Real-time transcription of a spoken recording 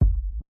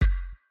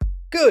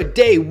Good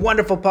day,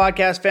 wonderful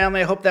podcast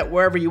family. I hope that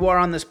wherever you are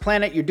on this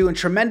planet, you're doing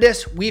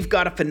tremendous. We've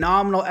got a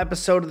phenomenal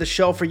episode of the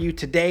show for you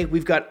today.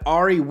 We've got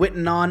Ari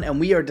Whitten on, and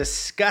we are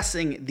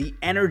discussing the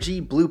energy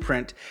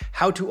blueprint,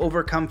 how to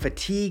overcome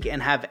fatigue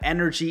and have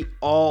energy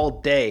all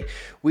day.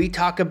 We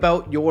talk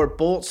about your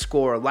Bolt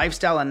score,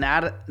 lifestyle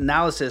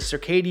analysis,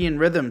 circadian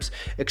rhythms,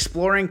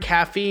 exploring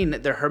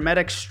caffeine, the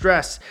hermetic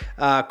stress,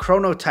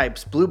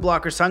 chronotypes, blue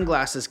blocker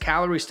sunglasses,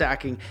 calorie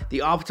stacking, the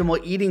optimal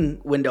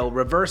eating window,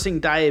 reversing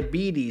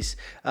diabetes,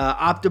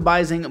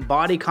 optimizing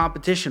body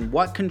competition,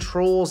 what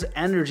controls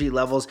energy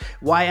levels,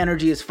 why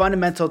energy is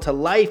fundamental to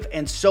life,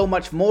 and so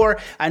much more.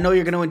 I know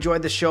you're going to enjoy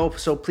the show,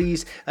 so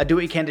please do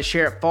what you can to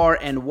share it far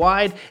and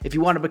wide. If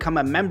you want to become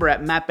a member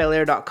at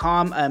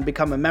mattbelair.com and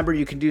become a member,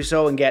 you can do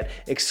so and get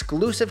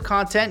exclusive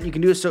content. You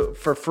can do so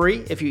for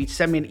free if you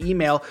send me an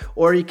email,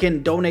 or you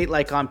can donate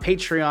like on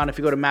Patreon if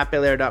you go to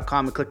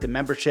mattbelair.com and click the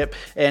membership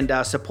and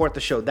support the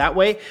show that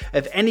way.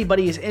 If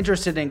anybody is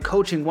interested in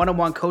coaching,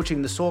 one-on-one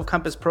coaching, the Soul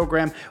Compass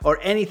program, or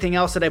anything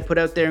else that I put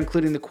out there,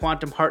 including the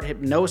Quantum Heart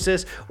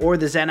Hypnosis or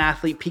the Zen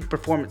Athlete Peak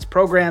Performance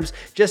programs,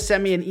 just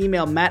send me an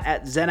email,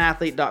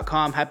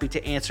 matt@zenathlete.com. Happy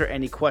to answer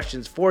any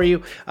questions for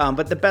you.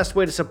 But the best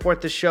way to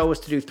support the show is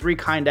to do 3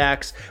 kind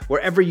acts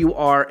wherever you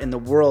are in the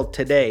world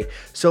today.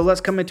 So let's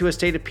come into a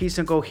state of peace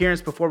and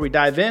coherence before we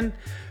dive in.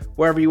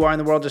 Wherever you are in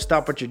the world, just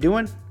stop what you're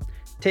doing.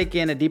 Take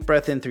in a deep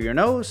breath in through your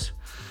nose.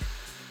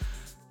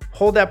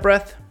 Hold that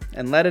breath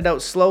and let it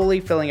out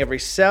slowly, filling every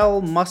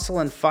cell, muscle,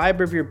 and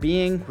fiber of your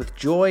being with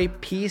joy,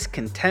 peace,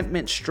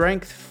 contentment,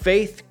 strength,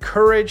 faith,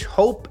 courage,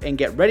 hope, and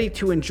get ready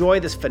to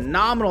enjoy this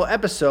phenomenal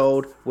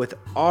episode with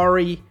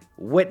Ari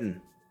Whitten.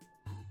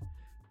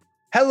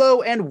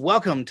 Hello and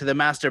welcome to the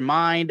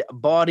Mastermind,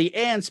 Body,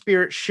 and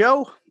Spirit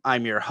Show.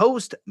 I'm your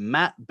host,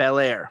 Matt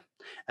Belair.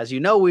 As you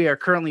know, we are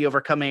currently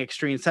overcoming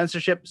extreme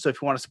censorship. So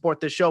if you want to support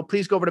this show,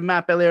 please go over to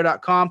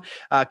mattbelair.com.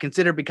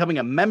 Consider becoming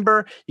a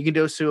member. You can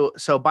do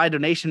so by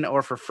donation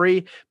or for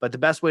free. But the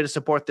best way to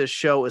support this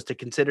show is to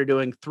consider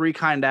doing 3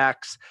 kind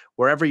acts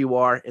wherever you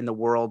are in the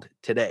world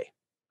today.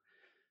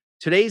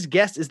 Today's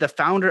guest is the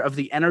founder of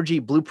the Energy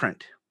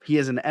Blueprint. He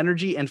is an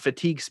energy and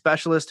fatigue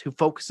specialist who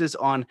focuses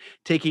on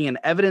taking an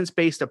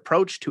evidence-based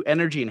approach to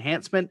energy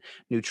enhancement,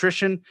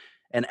 nutrition,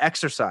 and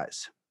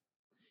exercise.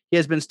 He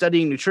has been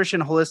studying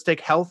nutrition, holistic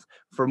health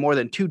for more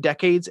than 2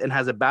 decades and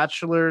has a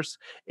bachelor's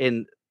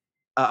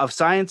of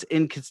science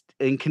in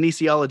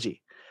kinesiology.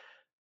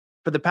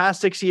 For the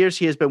past 6 years,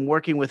 he has been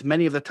working with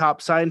many of the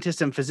top scientists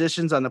and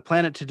physicians on the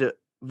planet to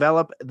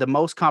develop the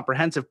most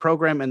comprehensive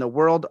program in the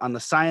world on the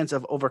science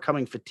of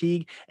overcoming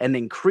fatigue and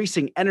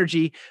increasing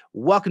energy.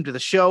 Welcome to the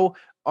show,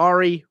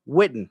 Ari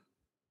Whitten.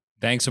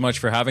 Thanks so much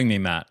for having me,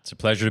 Matt. It's a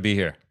pleasure to be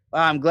here.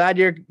 I'm glad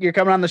you're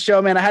coming on the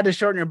show, man. I had to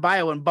shorten your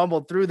bio and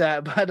bumbled through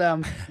that,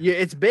 but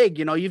it's big.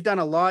 You know, you've done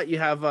a lot. You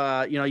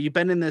have, you've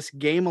been in this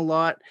game a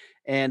lot,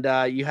 and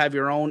you have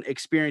your own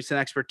experience and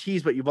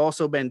expertise. But you've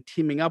also been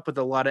teaming up with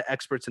a lot of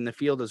experts in the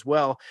field as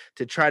well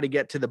to try to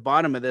get to the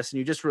bottom of this. And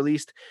you just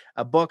released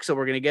a book, so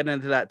we're going to get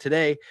into that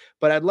today.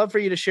 But I'd love for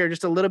you to share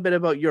just a little bit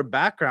about your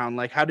background.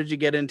 Like, how did you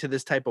get into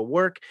this type of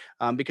work?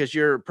 Because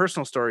your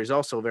personal story is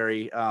also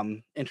very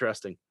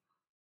interesting.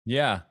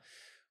 Yeah.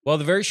 Well,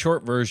 the very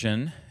short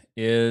version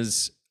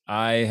is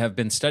I have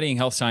been studying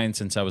health science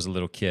since I was a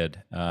little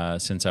kid,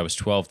 since I was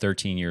 12,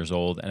 13 years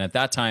old. And at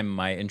that time,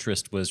 my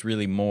interest was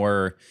really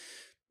more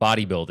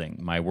bodybuilding.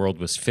 My world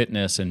was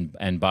fitness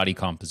and body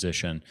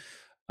composition.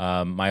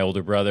 My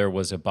older brother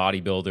was a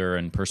bodybuilder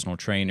and personal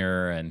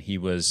trainer, and he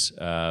was,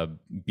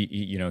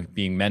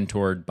 being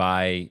mentored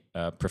by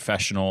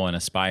professional and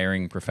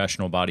aspiring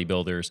professional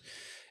bodybuilders.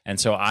 And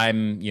so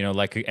I'm,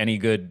 like any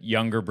good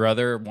younger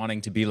brother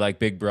wanting to be like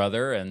Big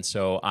Brother. And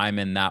so I'm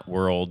in that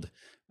world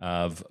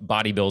of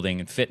bodybuilding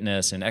and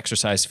fitness and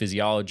exercise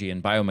physiology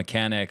and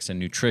biomechanics and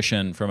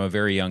nutrition from a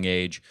very young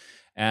age.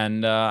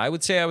 And I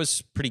would say I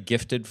was pretty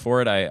gifted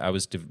for it. I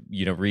was,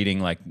 reading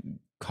like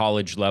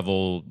college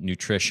level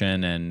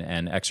nutrition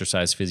and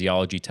exercise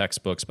physiology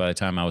textbooks by the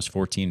time I was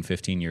 14,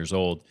 15 years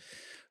old.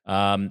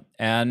 I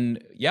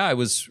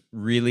was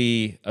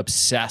really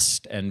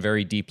obsessed and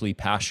very deeply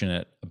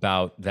passionate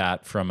about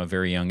that from a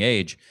very young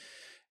age.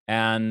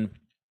 And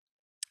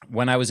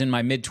when I was in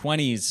my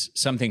mid-20s,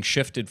 something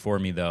shifted for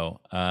me,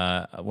 though.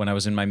 When I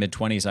was in my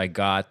mid-20s, I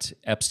got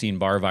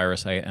Epstein-Barr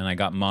virus, and I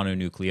got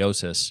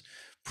mononucleosis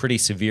pretty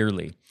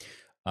severely.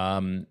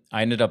 I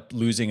ended up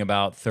losing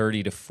about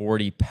 30 to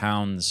 40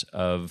 pounds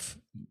of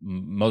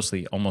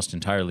mostly, almost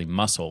entirely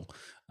muscle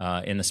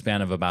in the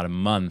span of about a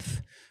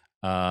month.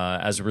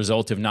 As a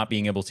result of not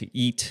being able to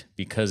eat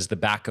because the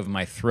back of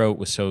my throat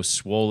was so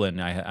swollen.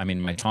 I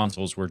mean, my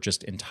tonsils were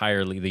just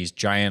entirely these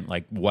giant,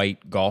 like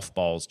white golf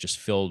balls just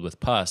filled with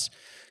pus.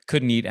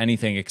 Couldn't eat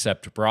anything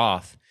except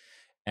broth.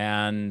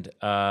 And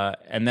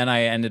then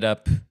I ended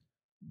up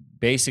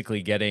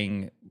basically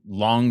getting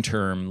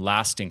long-term,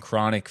 lasting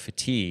chronic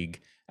fatigue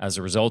as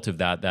a result of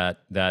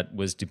that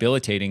was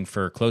debilitating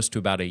for close to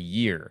about a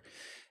year.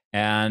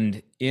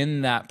 And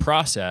in that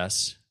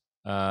process,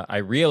 I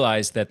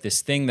realized that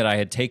this thing that I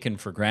had taken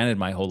for granted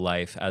my whole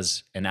life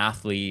as an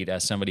athlete,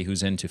 as somebody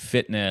who's into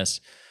fitness,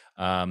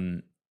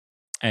 um,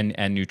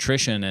 and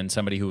nutrition, and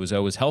somebody who was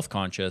always health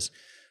conscious,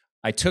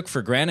 I took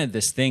for granted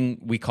this thing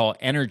we call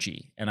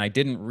energy, and I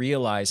didn't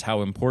realize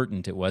how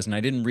important it was. And I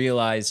didn't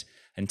realize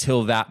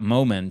until that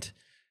moment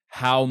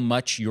how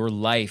much your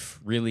life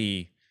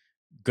really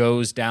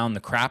goes down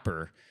the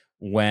crapper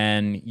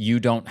when you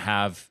don't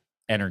have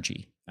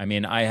energy. I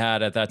mean,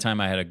 at that time,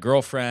 I had a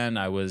girlfriend.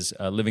 I was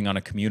living on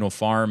a communal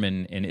farm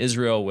in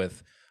Israel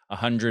with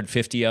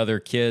 150 other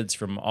kids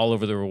from all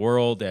over the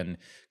world, and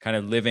kind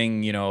of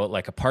living,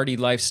 like a party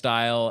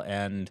lifestyle.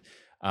 And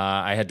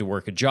I had to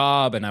work a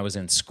job, and I was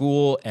in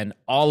school, and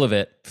all of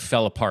it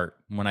fell apart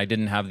when I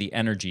didn't have the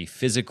energy,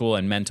 physical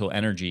and mental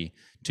energy,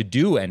 to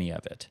do any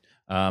of it.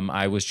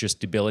 I was just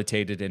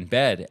debilitated in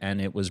bed, and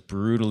it was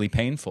brutally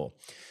painful.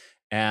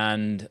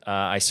 And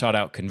I sought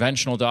out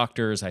conventional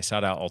doctors, I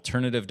sought out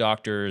alternative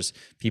doctors,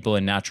 people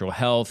in natural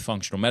health,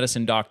 functional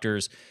medicine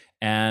doctors.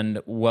 And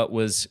what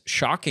was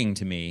shocking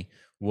to me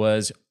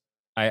was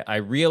I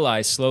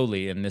realized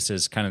slowly, and this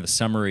is kind of the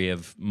summary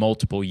of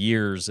multiple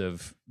years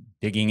of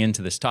digging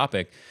into this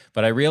topic,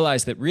 but I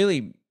realized that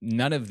really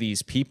none of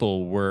these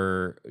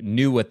people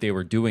knew what they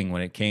were doing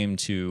when it came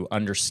to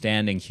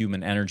understanding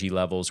human energy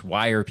levels.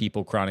 Why are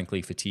people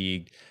chronically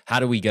fatigued? How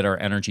do we get our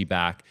energy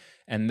back?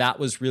 And that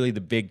was really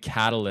the big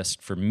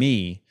catalyst for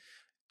me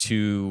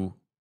to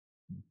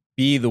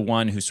be the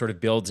one who sort of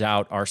builds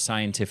out our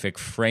scientific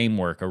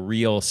framework, a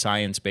real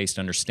science-based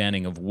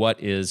understanding of what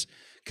is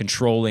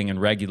controlling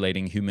and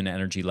regulating human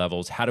energy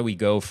levels. How do we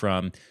go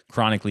from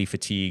chronically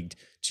fatigued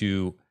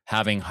to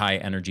having high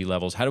energy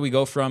levels? How do we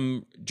go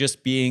from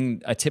just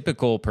being a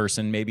typical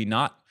person, maybe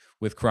not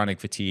with chronic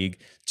fatigue,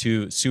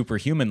 to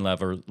superhuman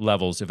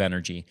levels of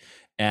energy?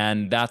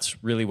 And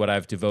that's really what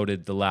I've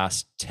devoted the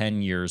last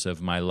 10 years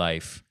of my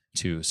life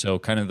to. So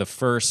kind of the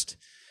first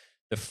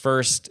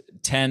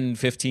 10,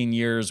 15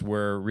 years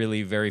were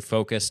really very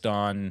focused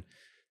on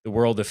the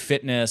world of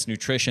fitness,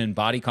 nutrition,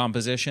 body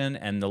composition.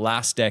 And the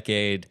last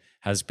decade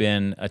has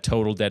been a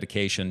total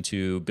dedication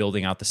to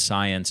building out the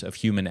science of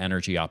human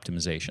energy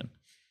optimization.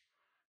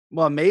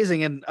 Well,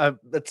 amazing. And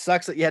it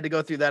sucks that you had to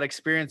go through that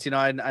experience.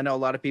 I know a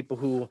lot of people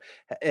who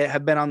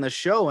have been on the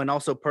show, and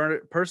also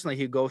personally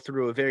who go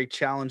through a very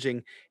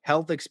challenging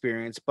health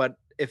experience. But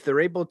if they're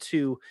able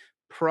to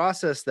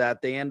process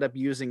that, they end up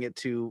using it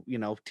to,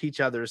 teach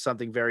others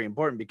something very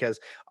important, because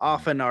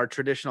often our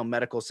traditional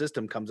medical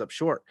system comes up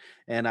short.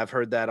 And I've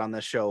heard that on the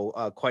show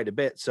quite a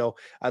bit. So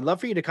I'd love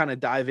for you to kind of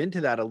dive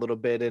into that a little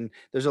bit. And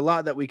there's a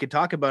lot that we could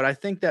talk about. I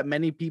think that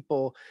many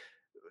people,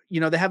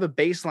 they have a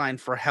baseline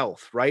for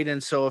health, right?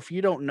 And so if you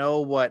don't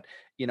know what,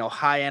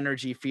 high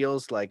energy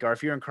feels like, or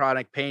if you're in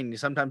chronic pain,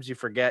 sometimes you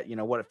forget,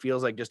 what it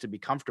feels like just to be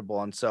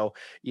comfortable. And so,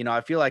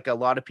 I feel like a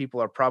lot of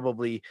people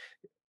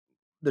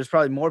there's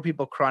probably more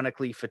people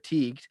chronically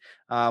fatigued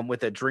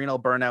with adrenal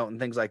burnout and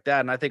things like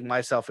that. And I think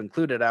myself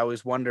included, I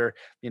always wonder,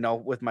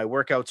 with my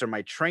workouts or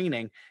my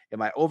training,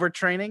 am I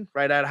overtraining,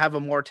 right? I'd have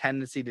a more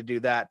tendency to do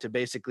that, to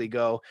basically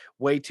go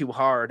way too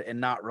hard and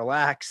not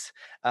relax.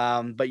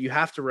 But you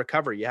have to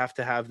recover. You have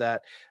to have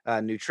that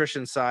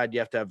nutrition side. You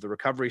have to have the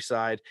recovery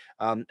side.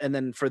 And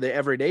then for the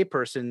everyday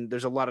person,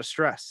 there's a lot of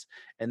stress,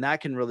 and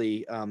that can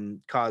really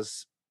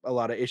cause a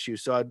lot of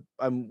issues. So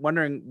I'm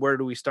wondering, where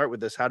do we start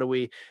with this?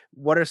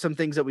 What are some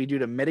things that we do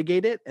to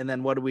mitigate it? And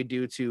then what do we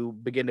do to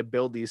begin to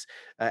build these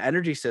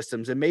energy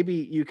systems? And maybe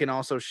you can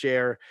also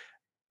share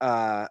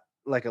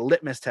like a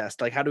litmus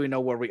test. Like, how do we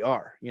know where we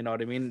are? You know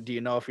what I mean? Do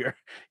you know if you're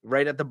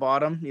right at the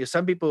bottom?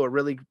 Some people who are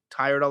really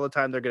tired all the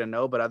time, they're going to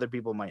know, but other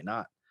people might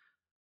not.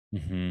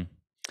 Mm-hmm.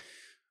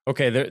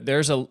 Okay,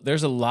 there's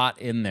a lot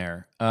in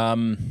there.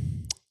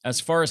 As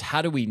far as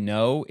how do we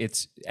know,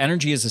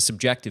 energy is a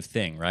subjective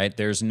thing, right?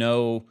 There's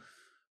no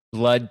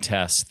blood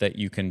test that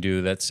you can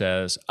do that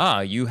says,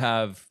 you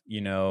have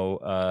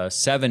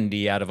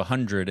 70 out of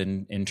 100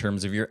 in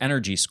terms of your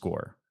energy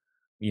score,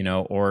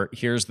 or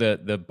here's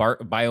the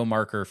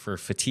biomarker for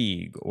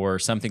fatigue or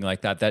something like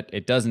that. That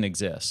it doesn't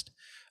exist.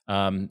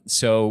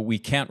 So we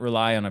can't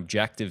rely on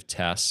objective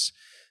tests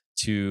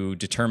to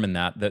determine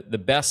that. The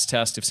best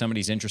test, if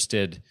somebody's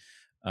interested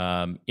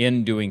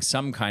in doing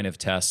some kind of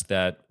test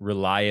that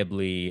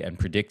reliably and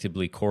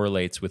predictably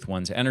correlates with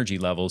one's energy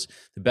levels,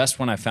 the best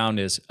one I found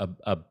is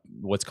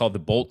what's called the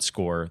BOLT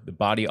score, the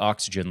body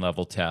oxygen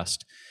level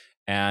test.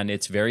 And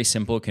it's very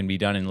simple. It can be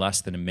done in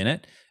less than a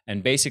minute.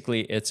 And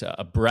basically, it's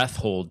a breath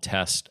hold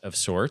test of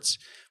sorts,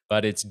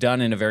 but it's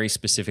done in a very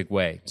specific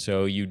way.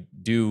 So you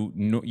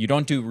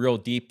don't do real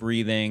deep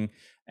breathing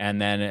and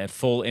then a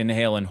full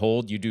inhale and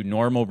hold. You do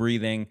normal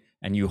breathing,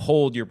 and you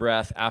hold your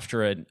breath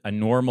after a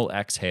normal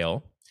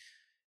exhale,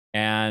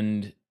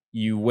 and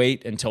you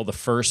wait until the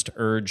first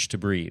urge to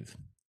breathe.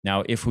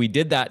 Now, if we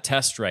did that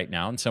test right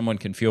now, and someone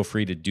can feel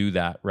free to do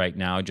that right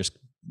now, just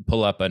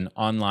pull up an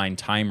online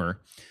timer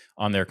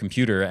on their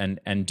computer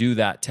and do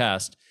that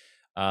test.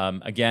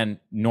 Again,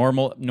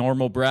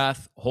 normal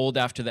breath, hold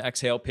after the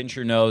exhale, pinch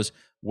your nose,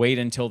 wait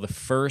until the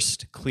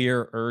first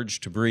clear urge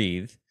to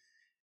breathe,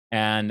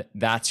 and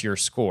that's your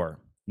score.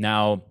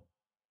 Now,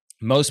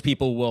 most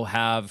people will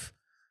have,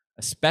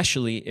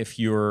 especially if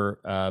you're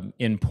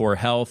in poor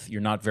health,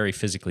 you're not very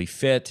physically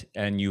fit,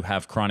 and you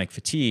have chronic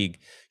fatigue,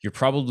 you're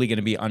probably going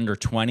to be under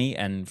 20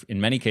 and in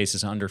many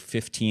cases under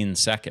 15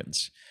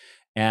 seconds.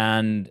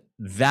 And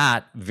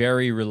that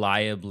very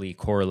reliably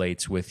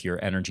correlates with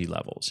your energy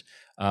levels.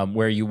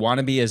 Where you want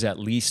to be is at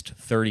least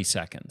 30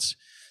 seconds.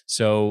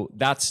 So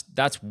that's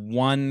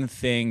one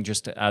thing,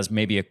 just as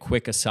maybe a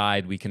quick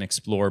aside. We can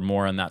explore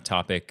more on that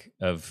topic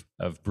of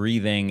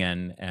breathing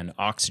and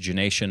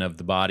oxygenation of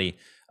the body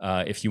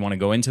if you want to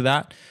go into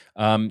that.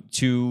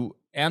 To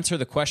answer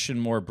the question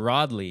more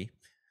broadly,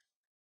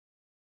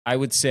 I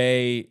would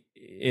say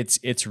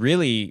it's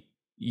really,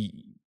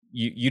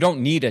 you don't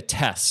need a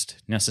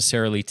test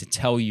necessarily to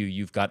tell you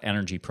you've got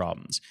energy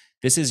problems.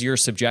 This is your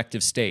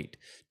subjective state.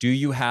 Do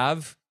you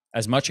have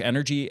as much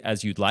energy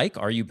as you'd like?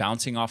 Are you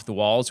bouncing off the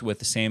walls with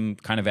the same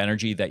kind of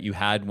energy that you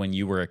had when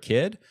you were a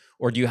kid?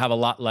 Or do you have a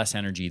lot less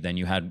energy than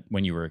you had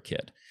when you were a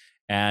kid?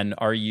 And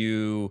are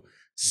you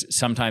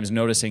sometimes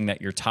noticing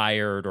that you're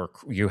tired, or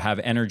you have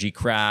energy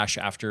crash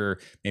after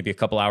maybe a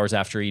couple hours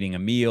after eating a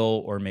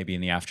meal, or maybe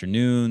in the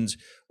afternoons,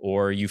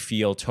 or you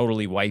feel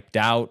totally wiped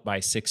out by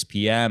 6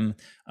 p.m.,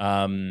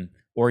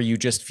 or you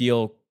just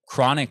feel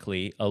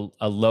chronically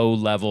a low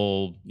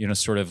level,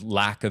 sort of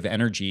lack of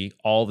energy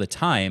all the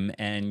time,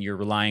 and you're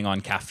relying on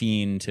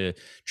caffeine to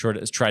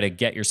try to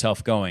get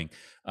yourself going.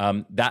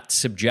 That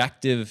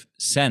subjective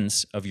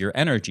sense of your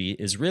energy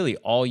is really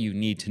all you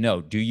need to know.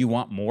 Do you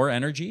want more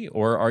energy,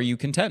 or are you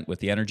content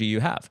with the energy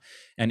you have?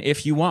 And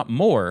if you want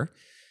more,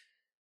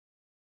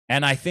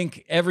 and I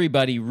think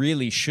everybody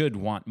really should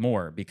want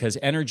more, because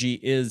energy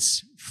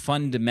is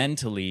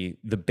fundamentally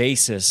the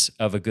basis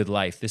of a good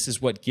life. This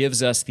is what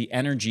gives us the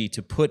energy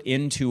to put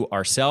into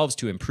ourselves,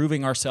 to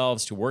improving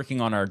ourselves, to working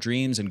on our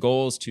dreams and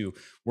goals, to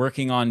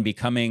working on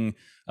becoming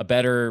a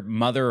better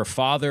mother or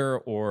father,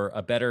 or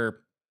a better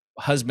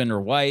husband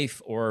or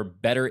wife, or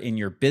better in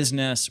your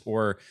business,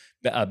 or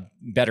a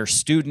better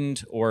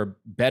student, or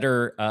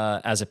better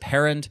as a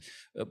parent.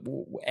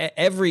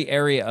 Every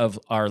area of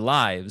our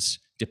lives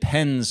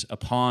depends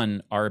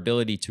upon our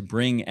ability to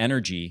bring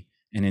energy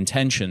and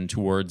intention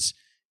towards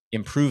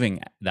improving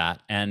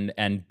that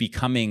and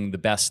becoming the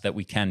best that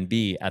we can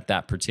be at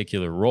that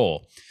particular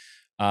role.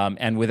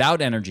 And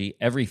without energy,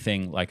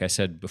 everything, like I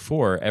said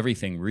before,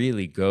 everything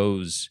really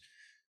goes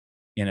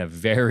in a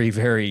very,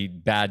 very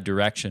bad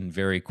direction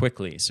very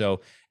quickly.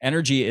 So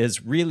energy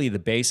is really the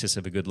basis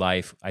of a good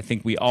life. I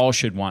think we all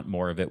should want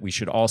more of it. We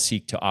should all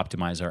seek to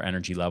optimize our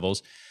energy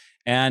levels.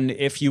 And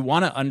if you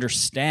want to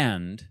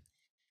understand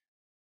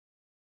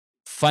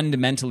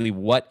fundamentally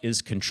what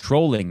is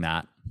controlling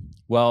that,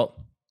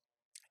 well,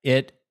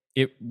 it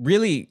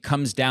really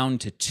comes down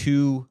to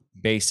two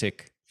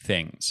basic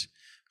things,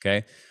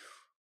 okay?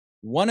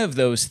 One of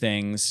those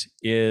things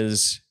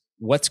is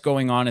what's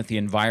going on at the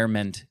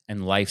environment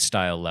and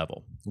lifestyle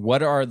level.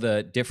 What are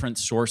the different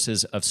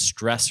sources of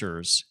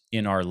stressors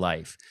in our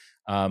life?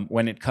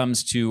 When it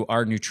comes to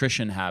our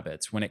nutrition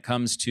habits, when it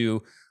comes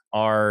to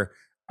our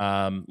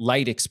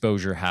light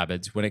exposure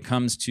habits, when it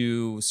comes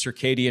to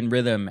circadian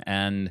rhythm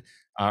and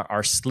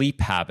our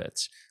sleep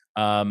habits,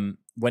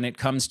 when it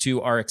comes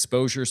to our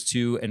exposures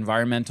to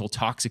environmental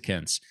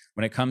toxicants,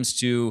 when it comes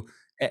to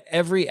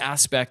every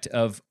aspect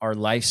of our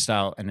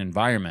lifestyle and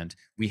environment,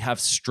 we have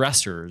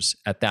stressors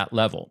at that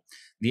level.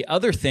 The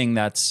other thing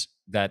that's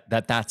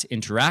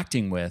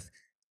interacting with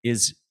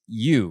is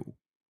you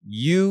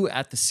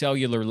at the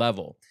cellular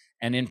level,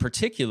 and in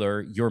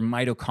particular, your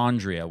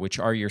mitochondria, which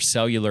are your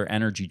cellular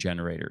energy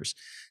generators.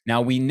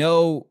 Now, we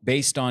know,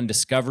 based on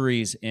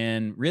discoveries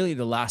in really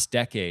the last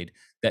decade,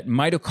 that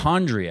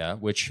mitochondria,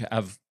 which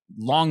have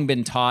long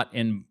been taught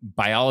in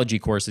biology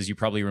courses, you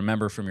probably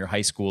remember from your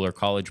high school or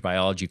college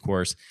biology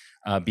course,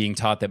 being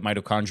taught that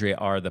mitochondria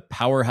are the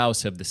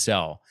powerhouse of the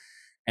cell.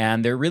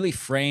 And they're really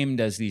framed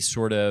as these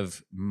sort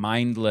of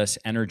mindless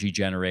energy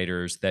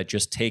generators that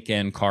just take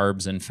in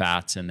carbs and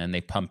fats, and then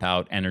they pump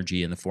out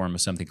energy in the form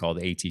of something called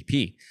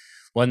ATP.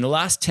 Well, in the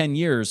last 10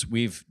 years,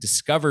 we've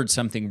discovered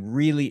something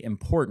really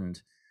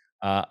important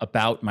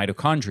about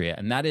mitochondria,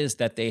 and that is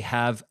that they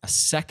have a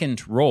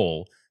second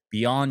role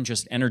beyond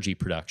just energy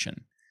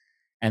production.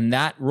 And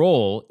that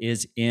role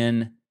is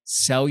in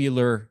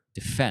cellular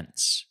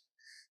defense.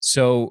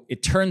 So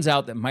it turns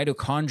out that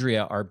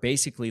mitochondria are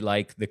basically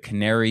like the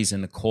canaries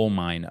in the coal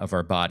mine of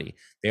our body.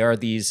 They are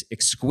these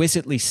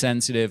exquisitely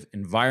sensitive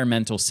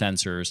environmental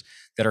sensors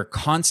that are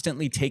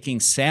constantly taking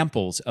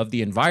samples of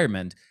the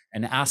environment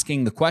and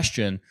asking the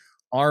question,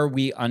 are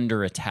we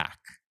under attack?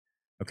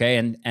 Okay,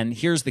 and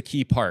here's the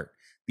key part.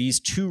 These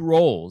two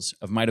roles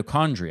of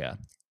mitochondria,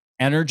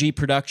 energy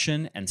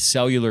production and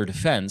cellular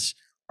defense,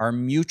 are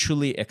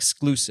mutually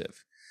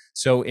exclusive.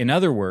 So in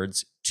other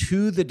words,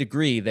 to the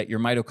degree that your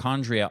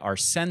mitochondria are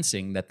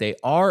sensing that they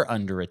are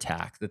under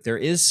attack, that there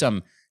is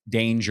some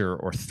danger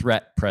or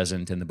threat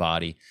present in the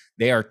body,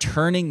 they are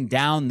turning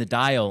down the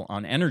dial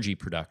on energy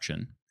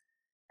production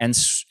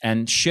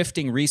and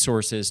shifting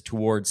resources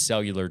towards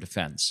cellular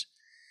defense.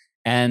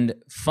 And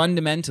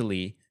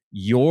fundamentally,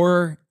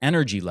 your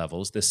energy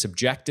levels, the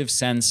subjective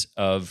sense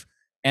of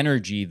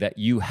energy that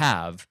you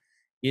have,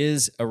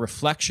 is a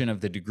reflection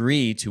of the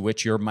degree to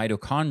which your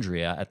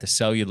mitochondria at the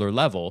cellular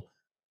level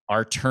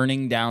are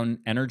turning down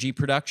energy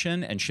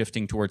production and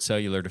shifting towards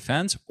cellular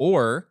defense,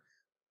 or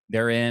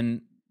they're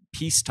in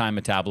peacetime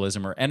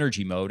metabolism or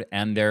energy mode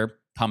and they're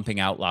pumping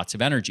out lots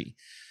of energy.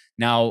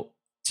 Now,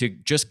 to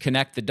just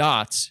connect the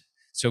dots,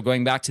 so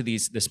going back to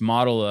this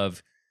model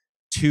of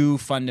two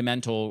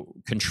fundamental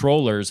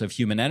controllers of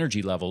human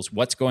energy levels,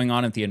 what's going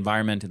on at the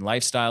environment and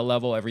lifestyle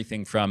level,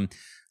 everything from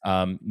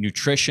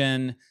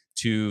nutrition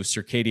to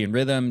circadian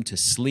rhythm, to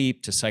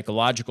sleep, to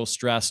psychological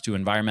stress, to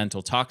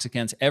environmental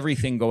toxicants,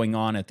 everything going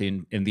on at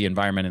in the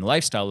environment and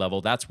lifestyle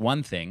level, that's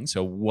one thing.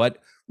 So what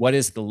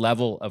is the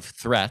level of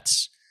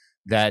threats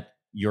that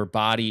your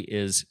body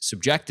is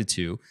subjected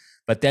to?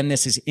 But then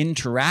this is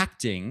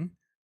interacting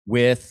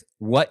with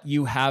what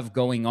you have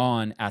going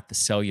on at the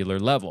cellular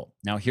level.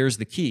 Now, here's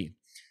the key.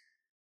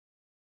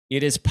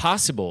 It is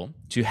possible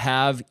to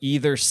have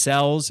either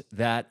cells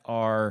that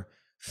are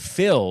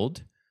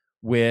filled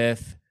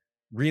with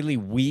really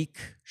weak,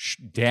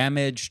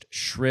 damaged,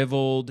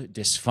 shriveled,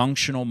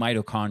 dysfunctional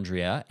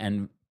mitochondria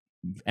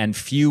and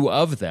few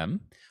of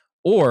them,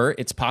 or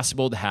it's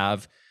possible to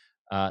have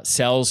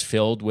cells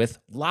filled with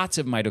lots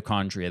of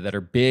mitochondria that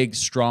are big,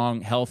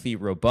 strong, healthy,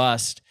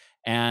 robust,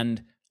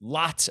 and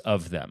lots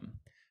of them.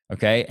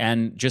 Okay,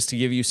 and just to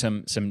give you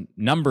some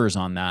numbers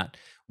on that,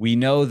 we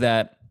know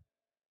that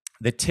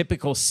the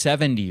typical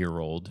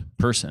 70-year-old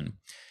person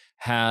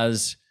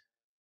has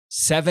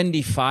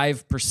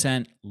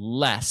 75%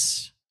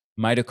 less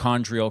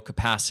mitochondrial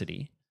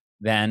capacity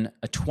than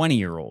a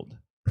 20-year-old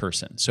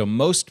person. So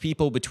most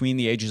people between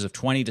the ages of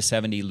 20 to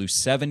 70 lose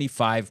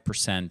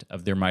 75%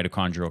 of their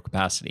mitochondrial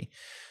capacity.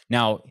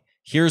 Now,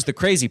 here's the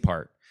crazy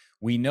part.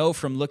 We know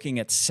from looking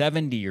at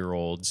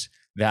 70-year-olds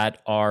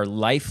that are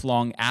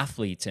lifelong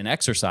athletes and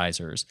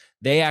exercisers,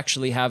 they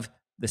actually have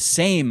the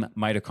same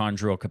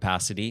mitochondrial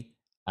capacity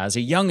as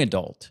a young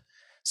adult.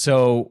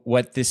 So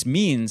what this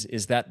means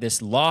is that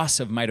this loss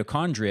of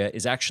mitochondria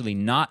is actually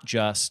not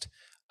just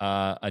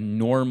a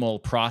normal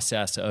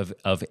process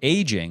of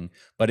aging,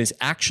 but is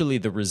actually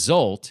the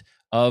result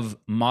of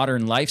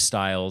modern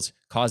lifestyles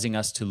causing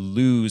us to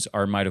lose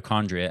our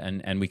mitochondria.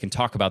 And we can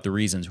talk about the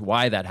reasons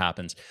why that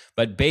happens.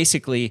 But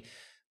basically,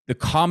 the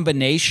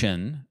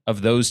combination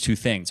of those two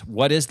things,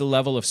 what is the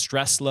level of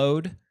stress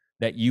load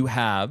that you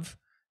have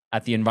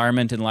at the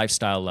environment and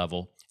lifestyle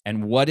level,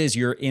 and what is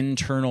your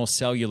internal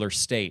cellular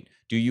state?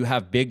 Do you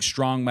have big,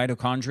 strong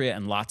mitochondria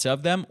and lots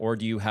of them, or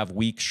do you have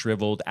weak,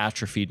 shriveled,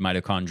 atrophied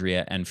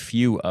mitochondria and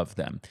few of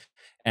them?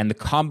 And the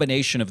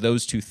combination of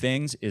those two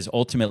things is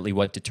ultimately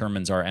what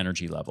determines our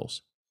energy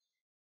levels.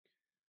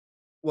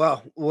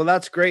 Well,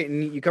 that's great,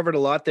 and you covered a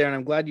lot there, and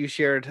I'm glad you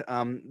shared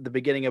the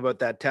beginning about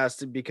that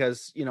test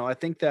because I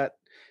think that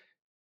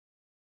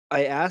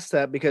I asked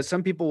that because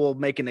some people will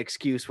make an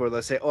excuse where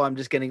they'll say, "Oh, I'm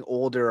just getting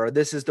older," or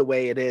 "This is the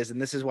way it is,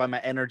 and this is why my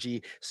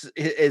energy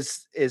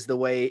is the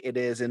way it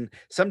is." And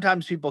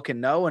sometimes people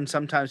can know, and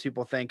sometimes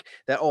people think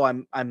that, "Oh,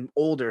 I'm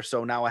older,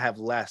 so now I have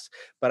less."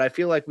 But I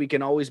feel like we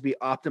can always be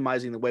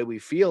optimizing the way we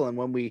feel, and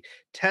when we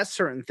test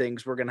certain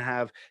things, we're going to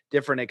have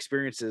different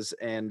experiences.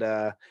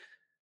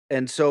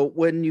 And so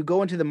when you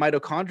go into the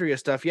mitochondria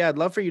stuff, yeah, I'd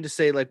love for you to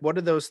say, like, what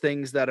are those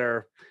things that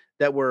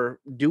we're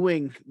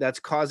doing that's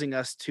causing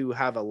us to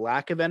have a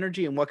lack of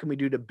energy, and what can we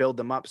do to build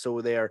them up so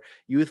they are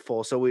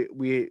youthful? So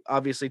we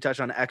obviously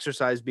touched on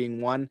exercise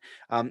being one.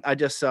 I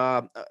just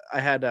saw I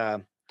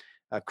had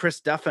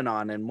Chris Duffin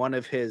on, and one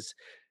of his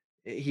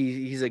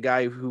he's a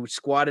guy who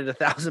squatted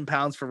 1,000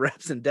 pounds for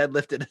reps and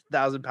deadlifted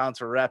 1,000 pounds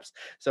for reps.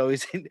 So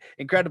he's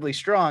incredibly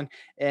strong.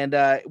 And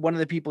one of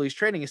the people he's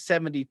training is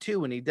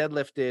 72, and he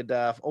deadlifted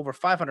over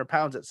 500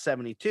 pounds at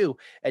 72.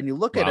 And you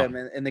look at Wow. him,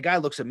 and the guy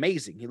looks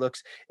amazing. He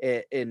looks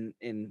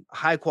in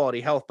high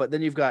quality health. But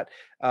then you've got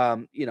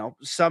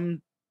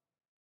some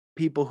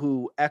people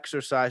who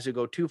exercise who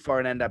go too far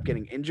and end up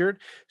getting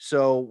injured.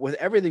 So with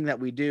everything that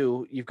we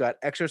do, you've got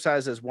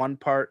exercise as one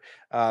part,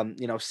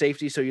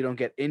 safety so you don't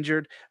get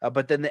injured,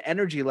 but then the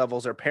energy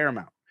levels are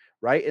paramount.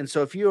 Right. And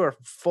so if you are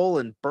full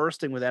and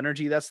bursting with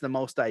energy, that's the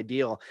most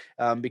ideal,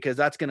 because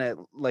that's going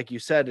to, like you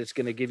said, it's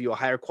going to give you a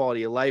higher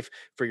quality of life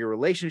for your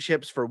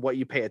relationships, for what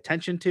you pay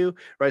attention to.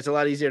 Right. It's a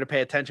lot easier to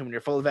pay attention when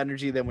you're full of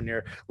energy than when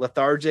you're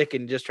lethargic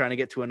and just trying to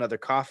get to another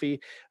coffee.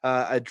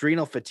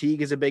 Adrenal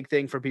fatigue is a big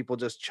thing for people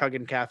just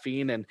chugging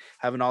caffeine and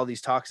having all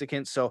these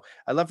toxicants. So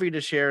I'd love for you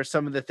to share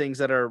some of the things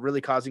that are really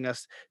causing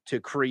us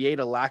to create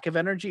a lack of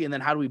energy. And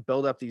then how do we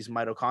build up these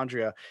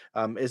mitochondria?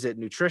 Is it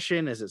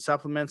nutrition? Is it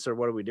supplements? Or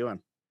what are we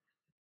doing?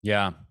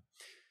 Yeah.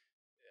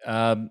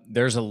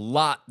 There's a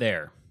lot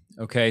there.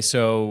 Okay.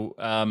 So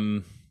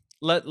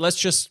let's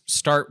just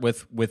start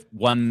with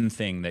one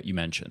thing that you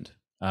mentioned,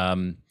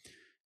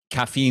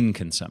 caffeine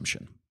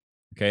consumption.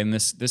 Okay. And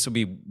this will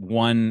be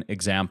one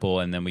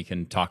example, and then we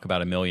can talk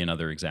about a million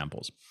other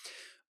examples.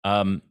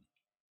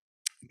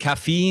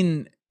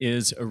 Caffeine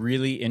is a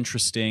really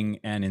interesting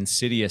and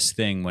insidious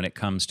thing when it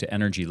comes to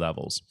energy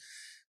levels,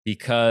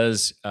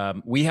 because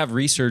we have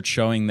research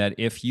showing that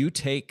if you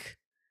take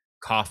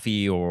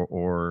coffee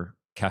or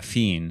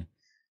caffeine,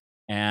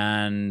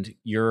 and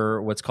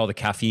you're what's called a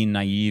caffeine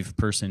naive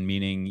person,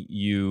 meaning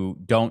you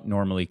don't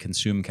normally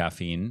consume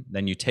caffeine,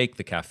 then you take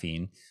the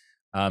caffeine.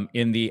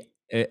 In the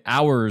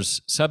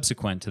hours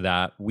subsequent to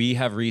that, we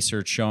have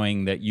research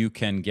showing that you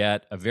can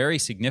get a very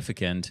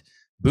significant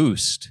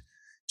boost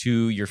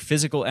to your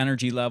physical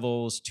energy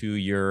levels, to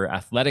your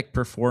athletic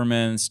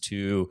performance,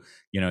 to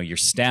your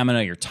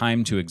stamina, your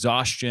time to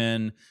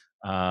exhaustion,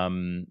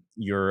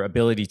 your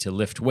ability to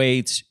lift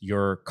weights,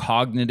 your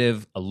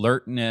cognitive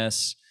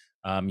alertness,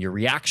 your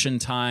reaction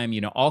time,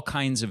 all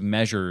kinds of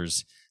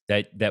measures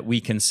that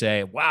we can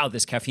say, wow,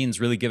 this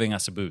caffeine's really giving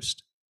us a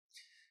boost.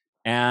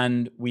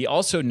 And we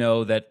also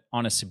know that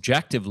on a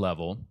subjective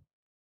level,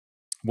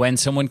 when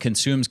someone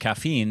consumes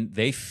caffeine,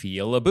 they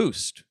feel a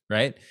boost,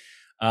 right?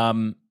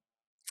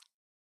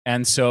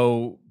 And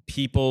so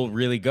people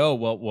really go,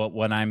 well,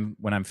 when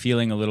I'm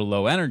feeling a little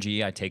low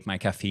energy, I take my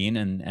caffeine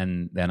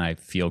and then I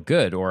feel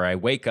good. Or I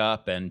wake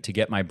up and to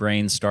get my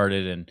brain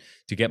started and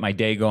to get my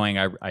day going,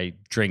 I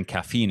drink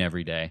caffeine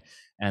every day.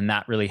 And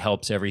that really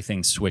helps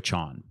everything switch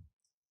on.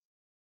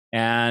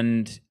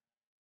 And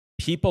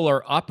people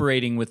are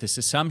operating with this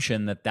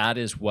assumption that that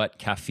is what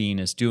caffeine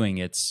is doing.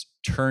 It's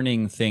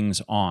turning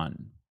things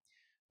on.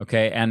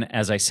 Okay. And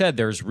as I said,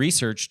 there's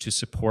research to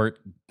support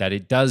that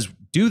it does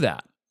do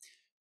that.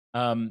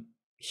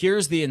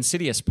 Here's the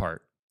insidious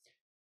part.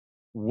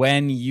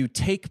 When you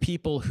take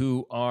people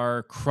who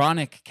are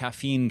chronic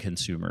caffeine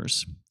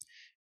consumers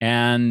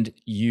and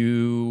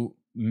you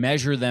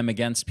measure them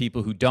against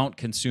people who don't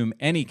consume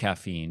any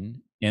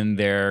caffeine in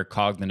their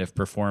cognitive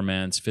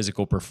performance,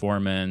 physical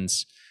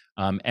performance,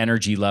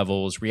 energy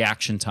levels,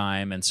 reaction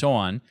time, and so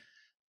on,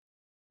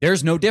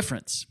 there's no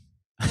difference.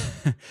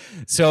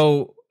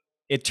 So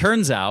it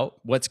turns out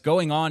what's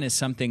going on is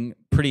something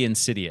pretty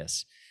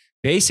insidious.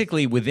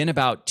 Basically, within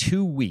about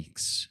 2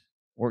 weeks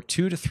or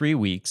 2 to 3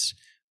 weeks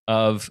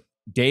of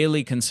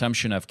daily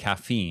consumption of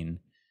caffeine,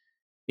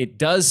 it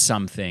does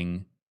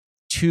something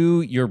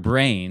to your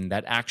brain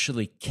that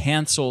actually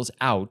cancels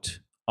out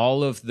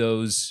all of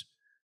those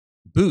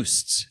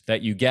boosts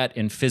that you get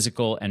in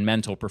physical and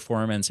mental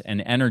performance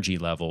and energy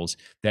levels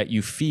that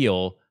you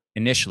feel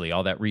initially,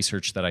 all that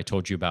research that I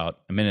told you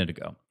about a minute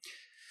ago.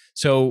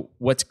 So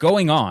what's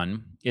going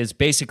on is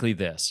basically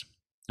this.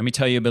 Let me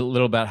tell you a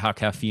little about how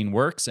caffeine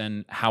works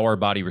and how our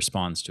body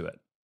responds to it.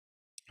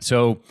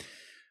 So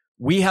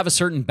we have a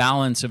certain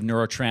balance of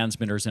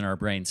neurotransmitters in our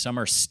brain. Some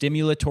are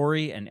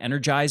stimulatory and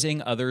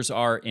energizing. Others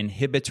are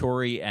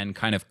inhibitory and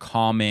kind of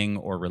calming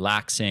or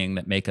relaxing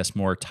that make us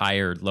more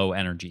tired, low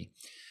energy.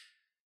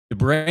 The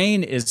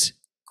brain is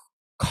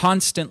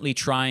constantly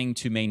trying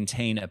to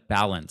maintain a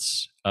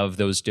balance of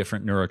those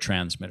different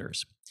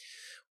neurotransmitters.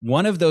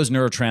 One of those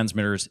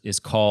neurotransmitters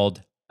is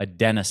called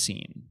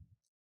adenosine.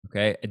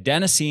 Okay,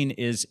 adenosine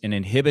is an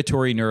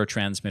inhibitory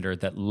neurotransmitter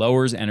that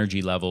lowers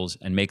energy levels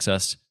and makes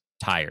us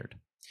tired.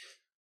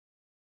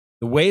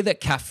 The way that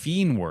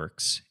caffeine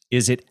works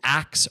is it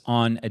acts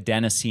on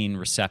adenosine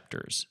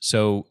receptors.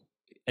 So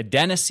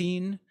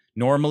adenosine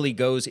normally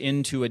goes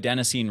into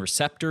adenosine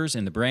receptors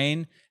in the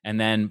brain, and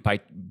then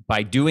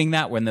by doing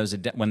that, when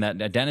that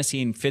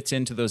adenosine fits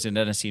into those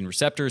adenosine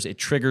receptors, it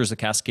triggers a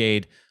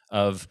cascade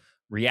of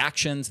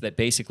reactions that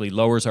basically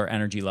lowers our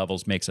energy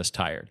levels, makes us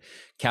tired.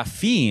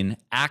 Caffeine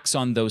acts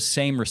on those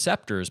same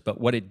receptors,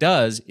 but what it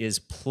does is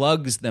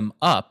plugs them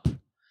up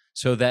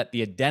so that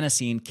the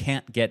adenosine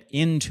can't get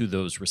into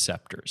those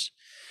receptors.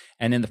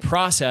 And in the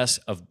process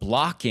of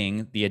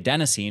blocking the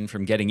adenosine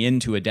from getting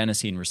into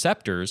adenosine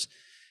receptors,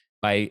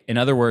 in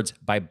other words,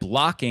 by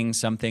blocking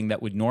something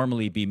that would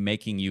normally be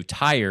making you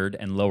tired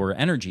and lower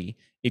energy,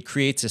 it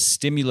creates a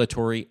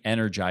stimulatory,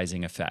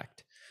 energizing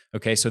effect.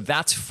 Okay, so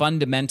that's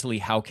fundamentally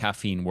how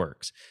caffeine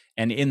works.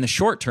 And in the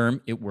short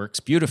term, it works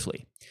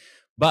beautifully.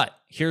 But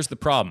here's the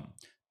problem.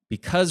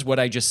 Because what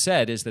I just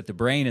said is that the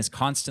brain is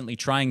constantly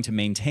trying to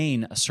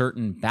maintain a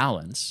certain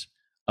balance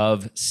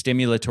of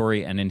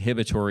stimulatory and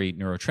inhibitory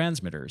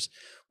neurotransmitters,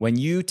 when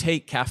you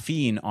take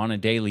caffeine on a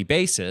daily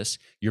basis,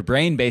 your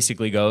brain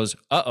basically goes,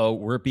 uh-oh,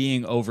 we're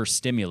being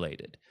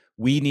overstimulated.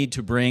 We need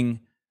to bring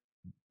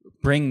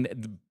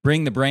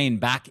the brain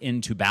back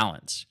into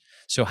balance.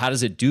 So how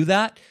does it do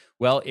that?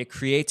 Well, it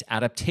creates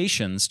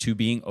adaptations to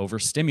being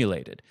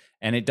overstimulated.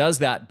 And it does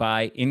that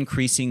by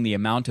increasing the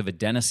amount of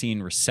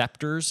adenosine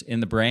receptors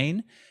in the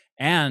brain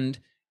and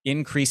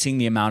increasing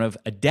the amount of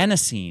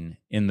adenosine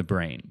in the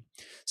brain.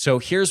 So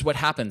here's what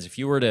happens if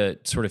you were to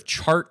sort of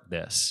chart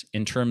this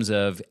in terms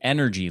of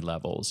energy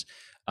levels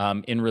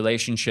in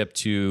relationship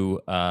to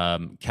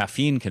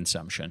caffeine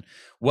consumption.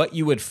 What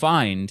you would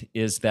find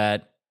is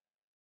that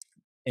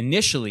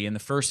initially, in the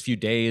first few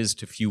days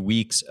to few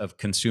weeks of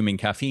consuming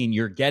caffeine,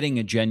 you're getting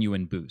a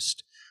genuine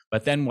boost.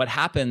 But then what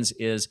happens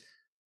is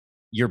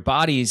your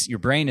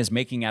brain is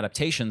making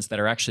adaptations that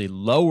are actually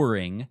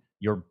lowering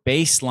your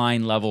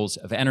baseline levels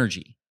of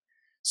energy.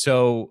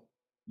 So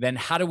then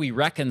how do we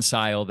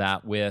reconcile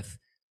that with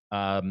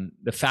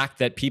the fact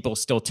that people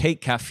still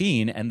take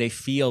caffeine and they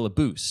feel a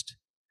boost?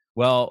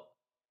 Well,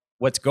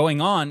 what's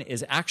going on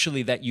is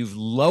actually that you've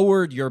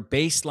lowered your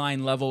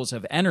baseline levels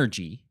of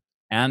energy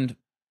and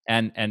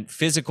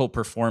physical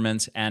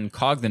performance and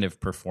cognitive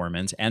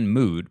performance and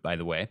mood, by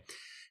the way.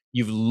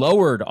 You've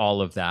lowered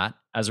all of that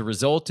as a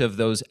result of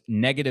those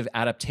negative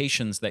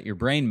adaptations that your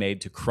brain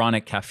made to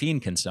chronic caffeine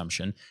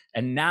consumption.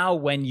 And now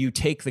when you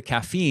take the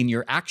caffeine,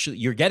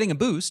 you're getting a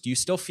boost. You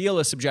still feel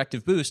a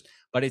subjective boost,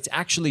 but it's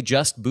actually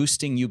just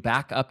boosting you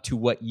back up to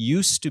what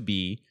used to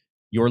be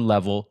your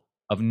level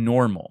of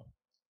normal.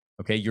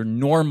 Okay, your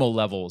normal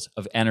levels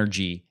of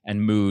energy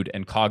and mood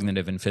and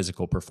cognitive and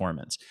physical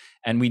performance.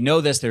 And we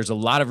know this, there's a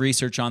lot of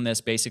research on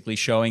this basically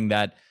showing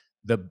that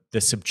the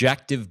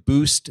subjective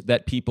boost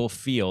that people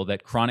feel,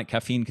 that chronic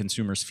caffeine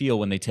consumers feel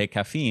when they take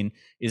caffeine,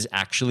 is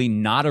actually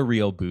not a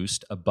real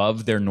boost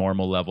above their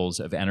normal levels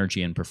of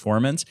energy and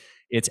performance.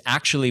 It's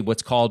actually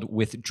what's called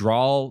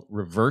withdrawal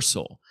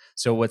reversal.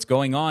 So what's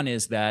going on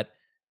is that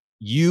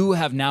you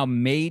have now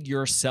made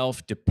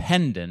yourself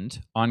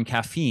dependent on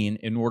caffeine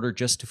in order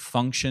just to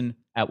function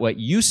at what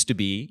used to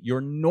be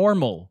your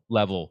normal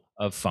level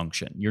of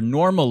function, your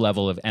normal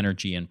level of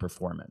energy and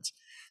performance.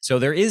 So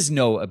there is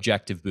no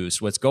objective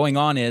boost. What's going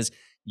on is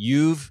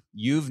you've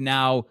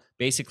now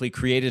basically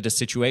created a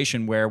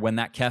situation where when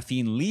that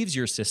caffeine leaves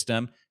your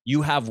system,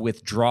 you have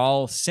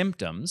withdrawal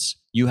symptoms.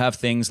 You have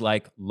things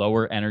like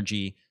lower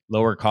energy,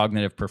 lower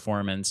cognitive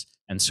performance,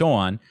 and so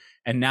on.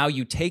 And now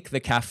you take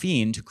the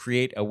caffeine to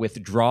create a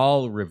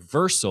withdrawal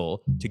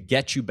reversal to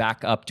get you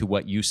back up to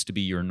what used to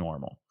be your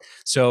normal.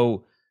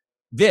 So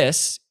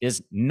this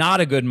is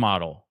not a good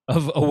model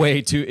of a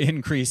way to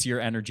increase your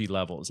energy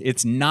levels.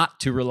 It's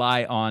not to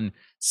rely on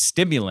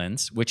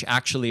stimulants, which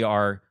actually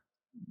are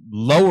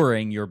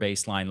lowering your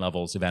baseline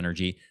levels of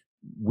energy.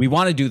 We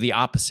want to do the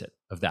opposite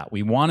of that.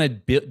 We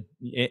want to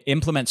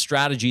implement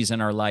strategies in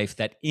our life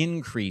that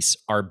increase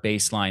our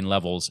baseline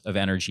levels of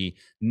energy,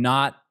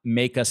 not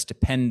make us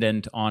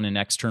dependent on an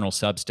external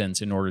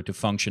substance in order to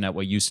function at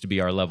what used to be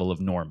our level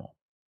of normal.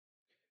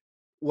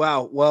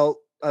 Wow. Well,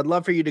 I'd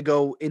love for you to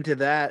go into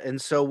that. And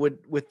so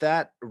with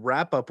that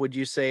wrap up, would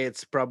you say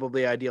it's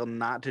probably ideal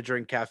not to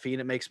drink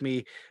caffeine? It makes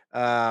me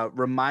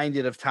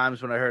reminded of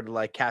times when I heard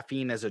like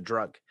caffeine as a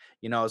drug.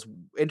 You know, it's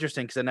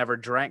interesting because I never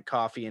drank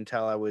coffee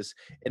until I was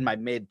in my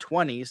mid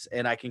 20s,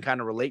 and I can kind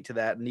of relate to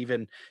that. And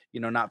even, you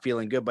know, not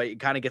feeling good, but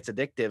it kind of gets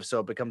addictive, so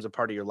it becomes a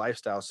part of your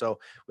lifestyle. So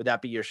would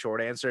that be your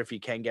short answer if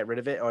you can get rid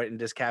of it? Or and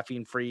does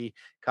caffeine free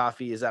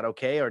coffee, is that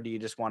okay? Or do you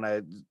just want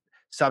to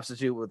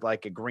substitute with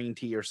like a green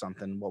tea or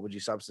something? What would you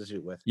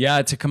substitute with? Yeah,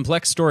 it's a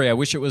complex story. I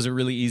wish it was a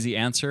really easy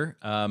answer.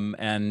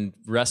 And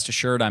rest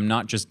assured, I'm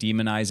not just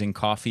demonizing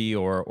coffee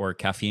or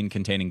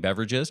caffeine-containing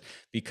beverages,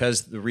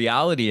 because the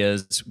reality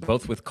is,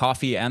 both with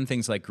coffee and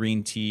things like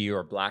green tea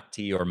or black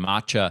tea or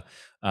matcha,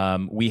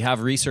 we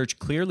have research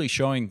clearly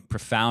showing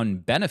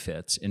profound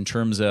benefits in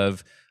terms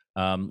of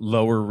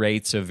lower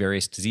rates of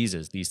various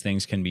diseases. These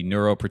things can be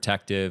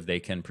neuroprotective.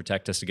 They can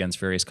protect us against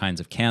various kinds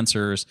of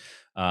cancers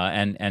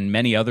and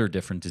many other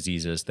different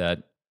diseases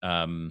that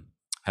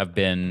have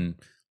been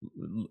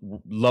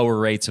lower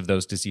rates of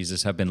those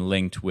diseases have been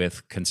linked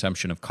with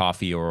consumption of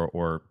coffee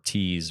or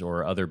teas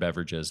or other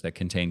beverages that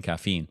contain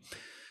caffeine.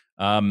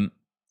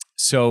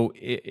 So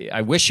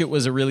I wish it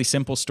was a really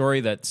simple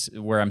story that's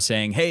where I'm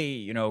saying, hey,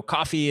 you know,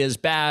 coffee is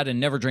bad and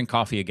never drink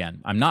coffee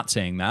again. I'm not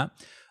saying that.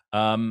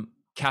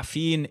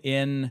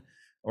 Caffeine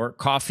or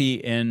coffee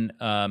in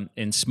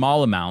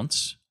small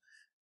amounts,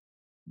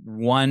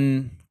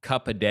 1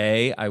 cup a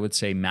day, I would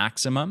say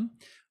maximum,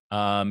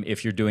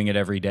 if you're doing it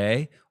every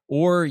day,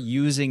 or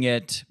using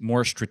it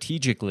more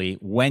strategically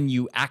when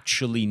you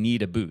actually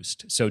need a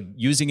boost. So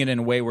using it in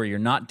a way where you're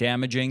not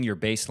damaging your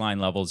baseline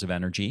levels of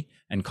energy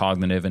and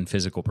cognitive and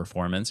physical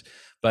performance,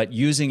 but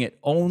using it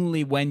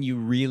only when you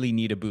really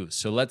need a boost.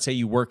 So let's say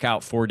you work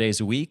out 4 days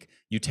a week,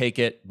 you take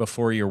it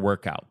before your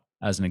workout,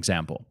 as an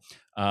example.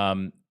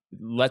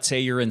 Let's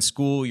say you're in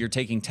school, you're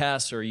taking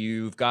tests, or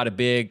you've got a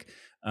big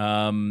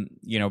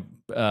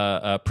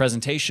a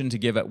presentation to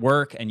give at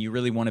work and you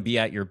really want to be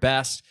at your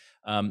best.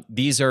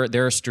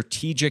 There are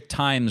strategic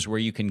times where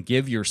you can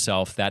give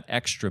yourself that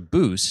extra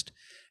boost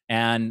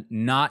and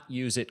not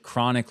use it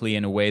chronically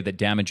in a way that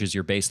damages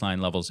your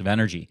baseline levels of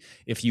energy.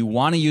 If you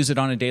want to use it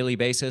on a daily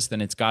basis, then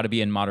it's got to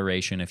be in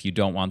moderation. If you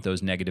don't want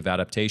those negative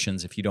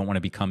adaptations, if you don't want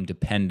to become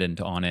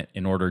dependent on it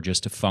in order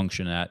just to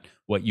function at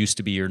what used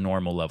to be your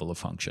normal level of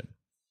function.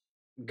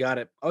 Got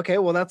it. Okay,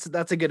 well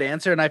that's a good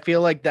answer, and I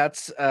feel like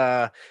that's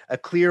a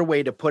clear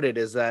way to put it,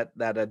 is that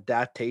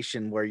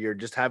adaptation where you're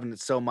just having it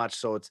so much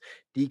so it's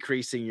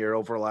decreasing your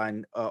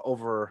overarching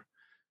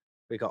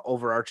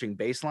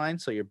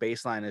baseline, so your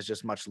baseline is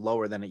just much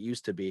lower than it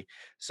used to be.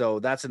 So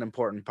that's an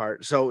important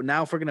part. So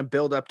now if we're going to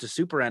build up to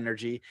super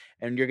energy,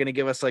 and you're going to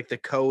give us like the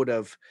code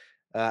of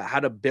how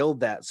to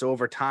build that, so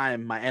over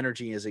time my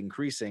energy is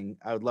increasing,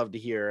 I would love to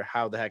hear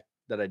how the heck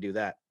that I do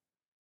that.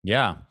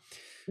 Yeah.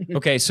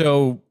 Okay,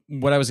 so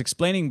what I was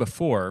explaining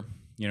before,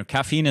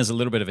 caffeine is a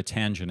little bit of a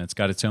tangent. It's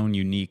got its own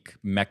unique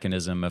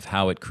mechanism of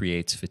how it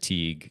creates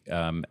fatigue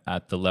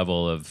at the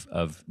level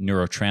of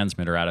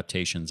neurotransmitter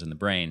adaptations in the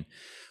brain.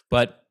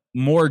 But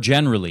more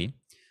generally,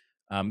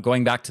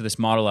 going back to this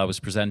model I was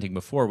presenting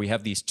before, we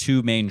have these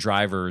two main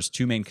drivers,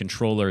 two main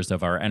controllers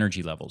of our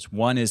energy levels.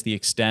 One is the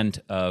extent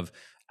of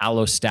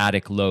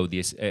allostatic load,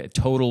 the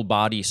total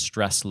body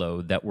stress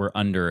load that we're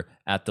under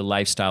at the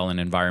lifestyle and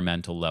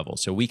environmental level.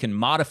 So we can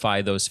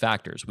modify those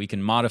factors. We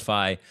can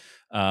modify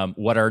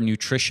what our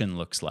nutrition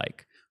looks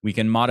like. We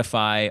can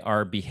modify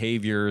our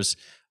behaviors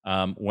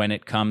when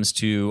it comes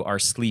to our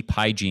sleep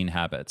hygiene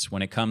habits,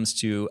 when it comes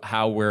to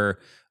how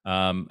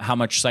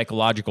much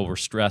psychological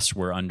stress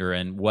we're under,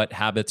 and what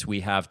habits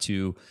we have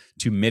to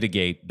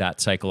mitigate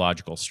that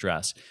psychological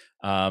stress.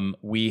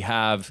 We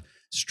have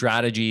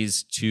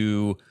strategies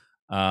to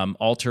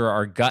alter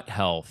our gut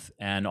health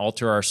and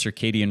alter our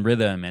circadian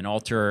rhythm and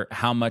alter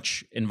how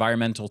much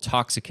environmental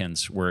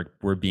toxicants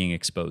we're being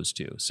exposed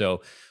to.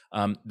 So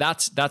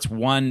that's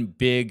one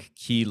big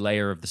key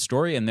layer of the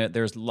story, and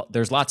there's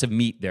lots of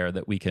meat there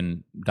that we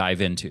can dive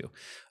into.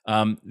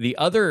 The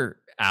other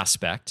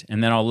aspect,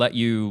 and then I'll let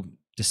you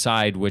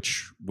decide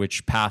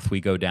which path we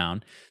go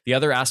down. The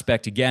other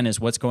aspect, again, is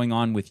what's going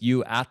on with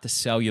you at the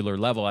cellular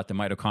level, at the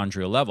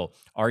mitochondrial level.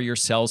 Are your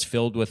cells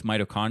filled with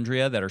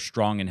mitochondria that are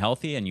strong and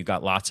healthy, and you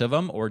got lots of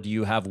them, or do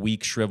you have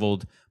weak,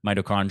 shriveled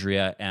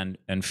mitochondria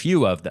and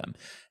few of them?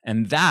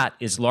 And that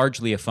is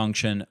largely a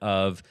function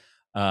of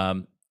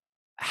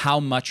how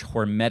much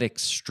hormetic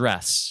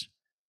stress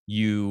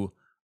you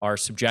are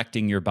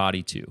subjecting your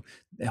body to.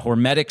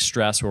 Hormetic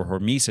stress, or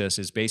hormesis,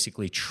 is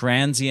basically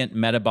transient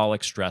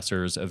metabolic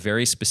stressors of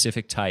very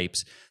specific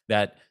types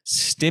that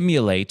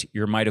stimulate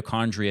your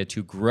mitochondria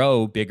to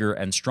grow bigger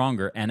and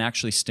stronger, and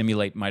actually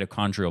stimulate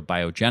mitochondrial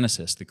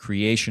biogenesis, the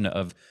creation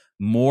of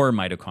more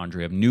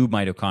mitochondria, of new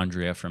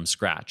mitochondria from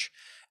scratch.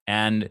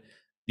 And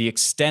the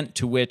extent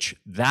to which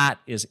that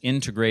is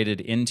integrated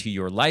into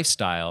your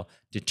lifestyle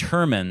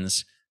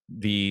determines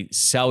the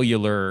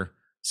cellular,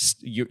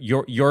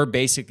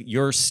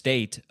 your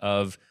state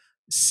of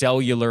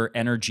cellular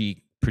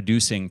energy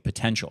producing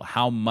potential,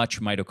 how much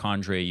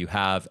mitochondria you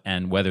have,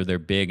 and whether they're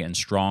big and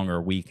strong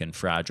or weak and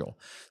fragile.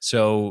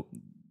 So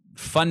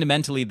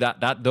fundamentally,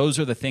 those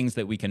are the things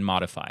that we can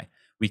modify.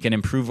 We can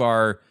improve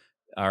our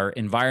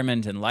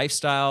environment and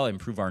lifestyle,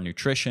 improve our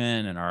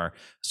nutrition and our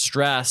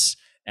stress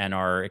and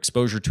our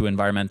exposure to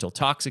environmental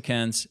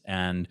toxicants,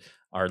 and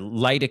our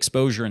light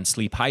exposure and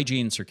sleep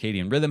hygiene,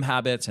 circadian rhythm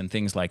habits, and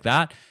things like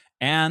that.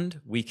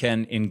 And we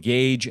can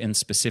engage in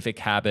specific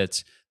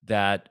habits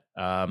that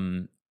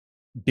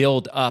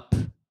build up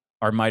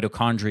our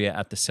mitochondria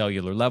at the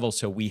cellular level,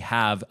 so we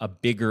have a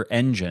bigger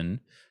engine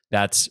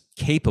that's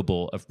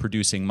capable of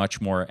producing much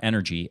more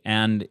energy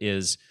and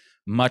is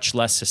much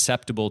less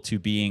susceptible to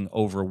being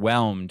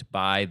overwhelmed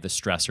by the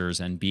stressors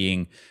and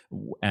being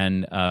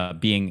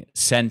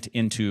sent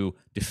into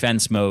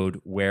defense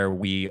mode, where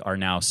we are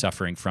now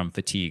suffering from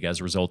fatigue as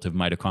a result of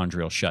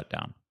mitochondrial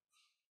shutdown.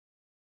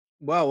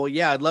 Well,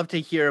 yeah, I'd love to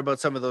hear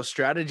about some of those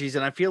strategies.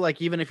 And I feel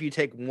like even if you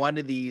take one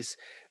of these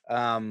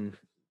um,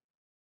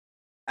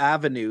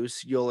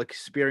 avenues, you'll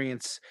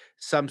experience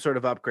some sort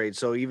of upgrade.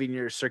 So even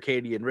your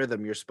circadian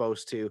rhythm, you're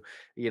supposed to,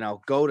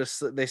 go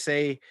to, they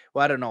say,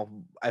 well, I don't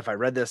know if I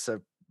read this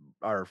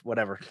or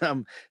whatever.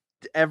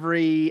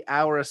 Every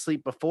hour of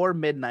sleep before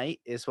midnight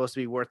is supposed to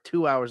be worth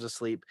 2 hours of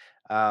sleep.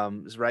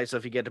 Right. So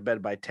if you get to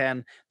bed by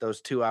 10,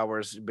 those 2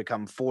 hours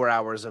become 4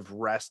 hours of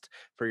rest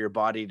for your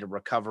body to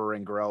recover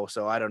and grow.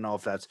 So I don't know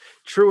if that's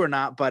true or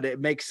not, but it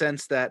makes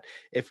sense that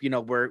if,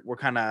 we're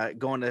kind of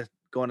going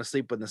to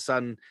sleep when the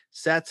sun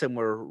sets and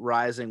we're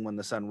rising when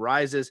the sun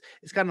rises,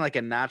 it's kind of like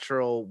a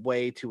natural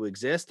way to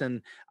exist.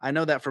 And I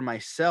know that for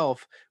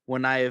myself,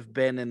 when I have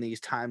been in these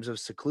times of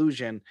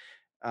seclusion,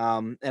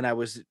 and I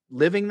was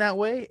living that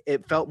way,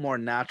 it felt more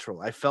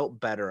natural. I felt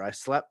better. I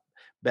slept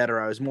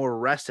better. I was more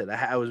rested.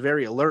 I was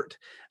very alert,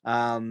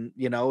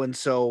 and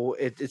so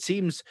it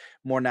seems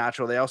more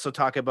natural. They also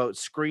talk about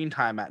screen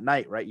time at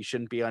night, right? You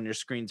shouldn't be on your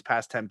screens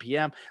past 10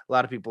 p.m. A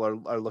lot of people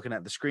are looking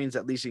at the screens.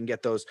 At least you can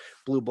get those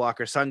blue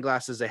blocker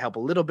sunglasses. They help a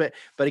little bit.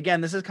 But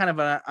again, this is kind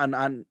of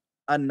an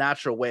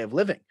unnatural way of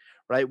living,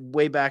 right?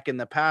 Way back in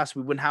the past,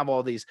 we wouldn't have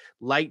all these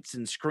lights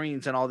and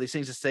screens and all these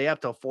things to stay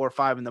up till 4 or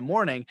 5 in the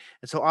morning.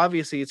 And so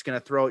obviously it's going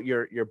to throw out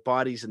your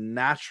body's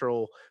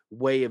natural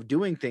way of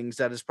doing things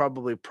that is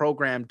probably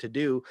programmed to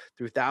do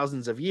through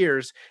thousands of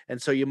years. And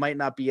so you might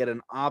not be at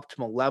an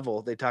optimal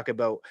level. They talk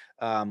about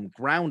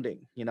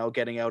grounding,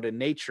 getting out in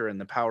nature and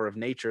the power of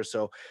nature.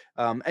 So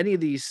any of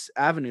these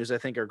avenues I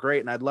think are great.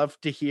 And I'd love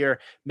to hear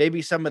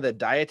maybe some of the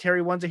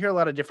dietary ones. I hear a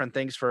lot of different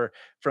things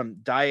from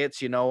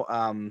diets,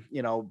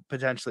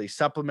 potentially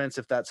supplements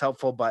if that's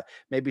helpful, but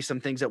maybe some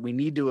things that we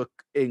need to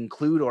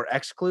include or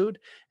exclude.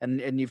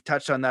 And you've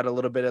touched on that a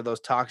little bit, of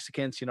those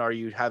toxicants. Are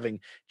you having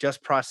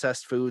just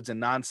processed foods and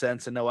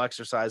nonsense and no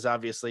exercise?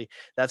 Obviously,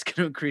 that's going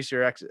to increase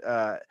your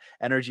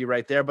energy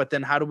right there. But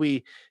then how do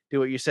we do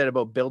what you said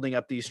about building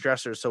up these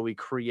stressors so we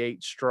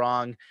create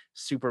strong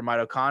super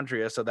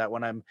mitochondria so that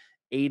when I'm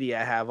 80,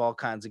 I have all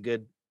kinds of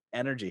good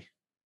energy?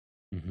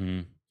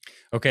 Mm-hmm.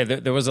 Okay,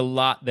 there was a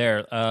lot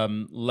there.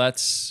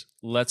 Let's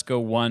go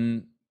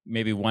one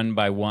maybe one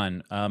by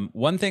one.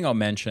 One thing I'll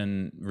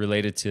mention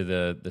related to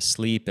the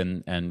sleep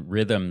and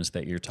rhythms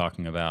that you're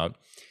talking about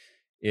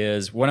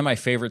is one of my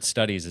favorite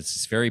studies. It's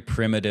this very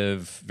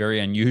primitive, very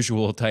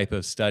unusual type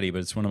of study, but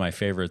it's one of my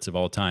favorites of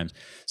all times.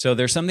 So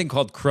there's something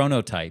called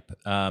chronotype,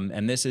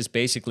 and this is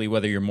basically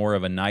whether you're more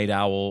of a night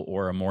owl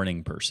or a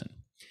morning person.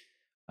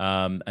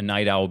 A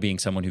night owl being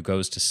someone who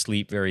goes to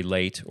sleep very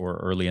late or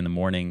early in the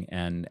morning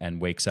and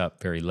wakes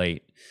up very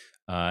late,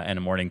 and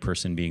a morning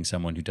person being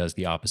someone who does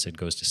the opposite,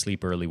 goes to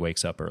sleep early,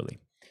 wakes up early.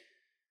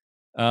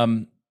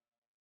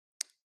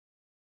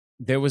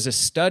 There was a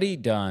study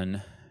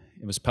done.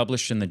 It was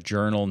published in the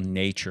journal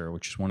Nature,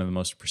 which is one of the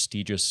most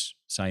prestigious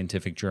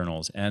scientific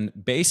journals. And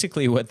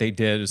basically what they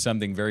did is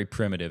something very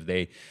primitive.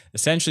 They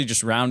essentially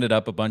just rounded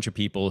up a bunch of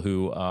people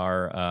who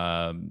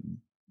are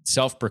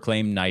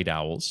self-proclaimed night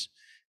owls,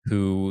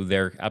 who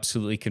they're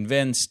absolutely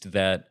convinced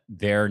that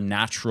their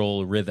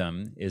natural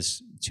rhythm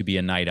is to be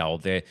a night owl.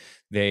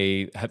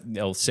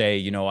 They'll say,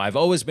 you know, I've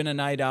always been a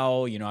night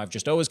owl. You know, I've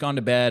just always gone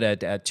to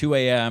bed at 2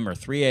 a.m. or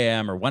 3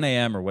 a.m. or 1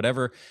 a.m. or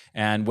whatever,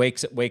 and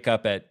wake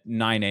up at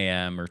 9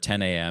 a.m. or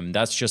 10 a.m.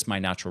 That's just my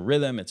natural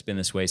rhythm. It's been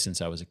this way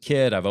since I was a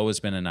kid. I've always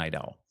been a night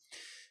owl.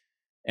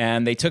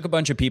 And they took a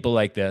bunch of people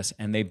like this,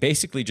 and they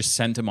basically just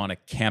sent them on a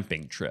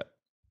camping trip.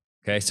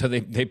 Okay, so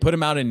they put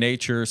them out in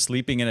nature,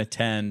 sleeping in a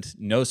tent,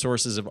 no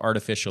sources of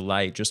artificial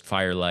light, just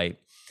firelight.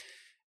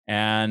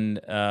 And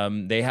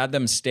they had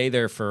them stay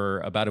there for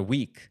about a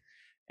week.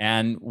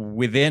 And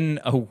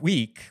within a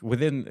week,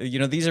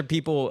 these are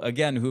people,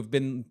 again, who've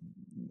been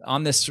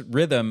on this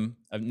rhythm,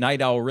 a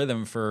night owl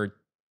rhythm for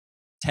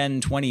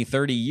 10, 20,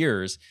 30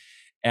 years.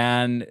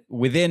 And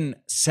within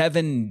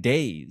 7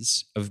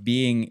 days of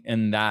being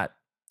in that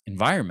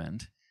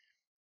environment,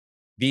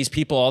 these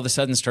people all of a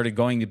sudden started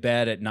going to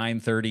bed at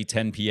 9:30,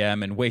 10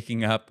 p.m. and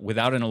waking up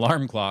without an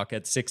alarm clock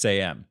at 6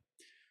 a.m.,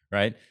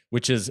 right?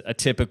 Which is a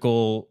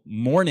typical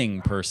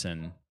morning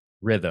person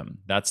rhythm.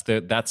 That's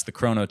the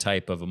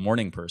chronotype of a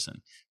morning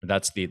person.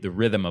 That's the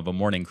rhythm of a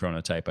morning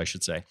chronotype, I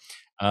should say.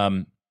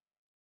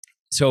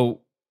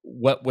 So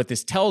what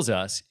this tells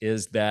us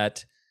is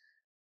that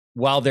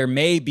while there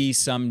may be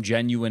some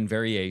genuine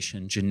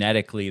variation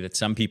genetically, that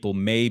some people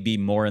may be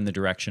more in the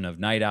direction of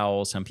night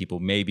owls, some people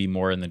may be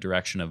more in the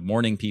direction of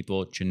morning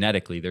people,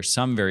 genetically, there's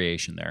some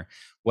variation there.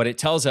 What it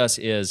tells us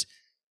is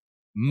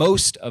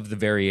most of the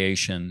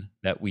variation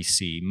that we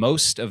see,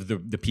 most of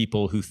the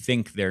people who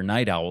think they're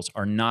night owls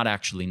are not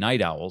actually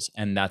night owls,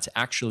 and that's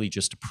actually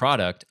just a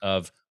product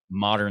of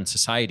modern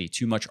society.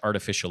 Too much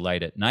artificial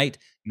light at night,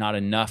 not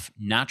enough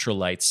natural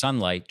light,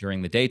 sunlight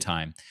during the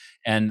daytime.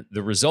 And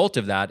the result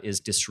of that is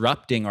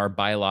disrupting our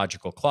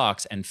biological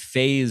clocks and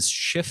phase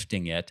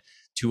shifting it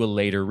to a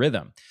later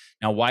rhythm.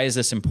 Now, why is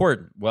this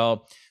important?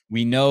 Well,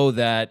 we know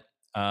that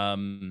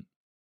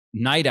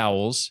night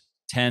owls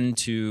tend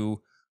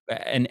to,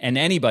 and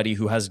anybody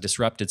who has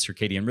disrupted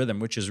circadian rhythm,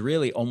 which is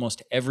really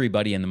almost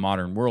everybody in the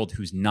modern world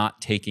who's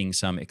not taking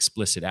some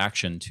explicit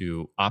action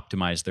to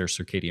optimize their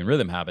circadian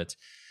rhythm habits,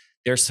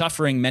 they're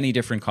suffering many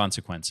different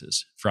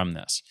consequences from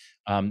this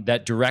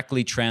that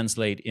directly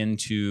translate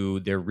into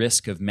their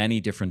risk of many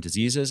different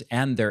diseases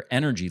and their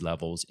energy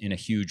levels in a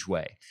huge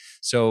way.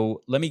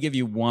 So let me give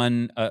you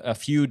a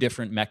few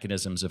different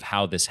mechanisms of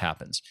how this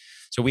happens.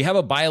 So we have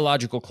a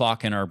biological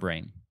clock in our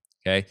brain.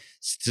 Okay,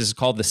 this is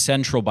called the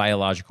central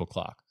biological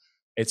clock.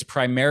 It's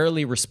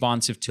primarily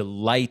responsive to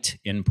light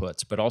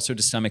inputs, but also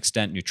to some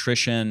extent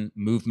nutrition,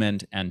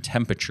 movement, and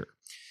temperature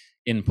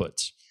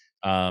inputs.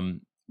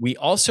 We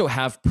also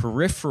have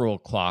peripheral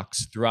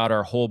clocks throughout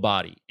our whole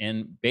body,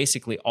 and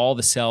basically all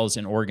the cells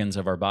and organs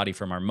of our body,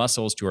 from our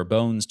muscles to our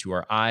bones to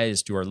our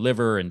eyes to our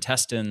liver,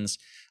 intestines,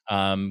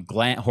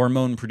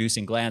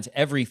 hormone-producing glands.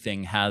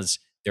 Everything has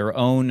their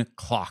own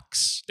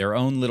clocks, their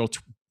own little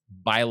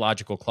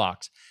biological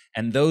clocks.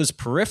 And those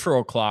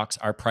peripheral clocks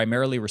are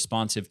primarily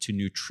responsive to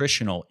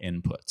nutritional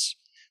inputs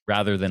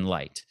rather than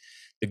light.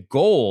 The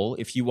goal,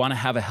 if you want to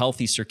have a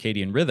healthy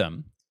circadian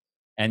rhythm,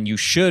 and you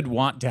should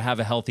want to have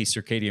a healthy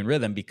circadian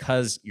rhythm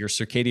because your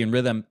circadian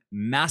rhythm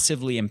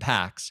massively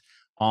impacts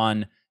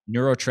on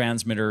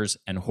neurotransmitters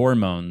and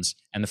hormones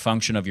and the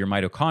function of your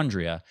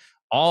mitochondria,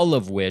 all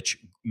of which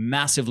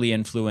massively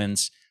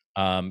influence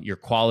your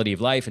quality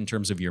of life in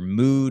terms of your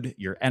mood,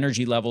 your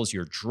energy levels,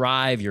 your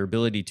drive, your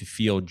ability to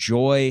feel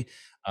joy,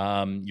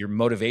 your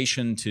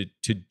motivation to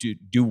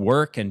do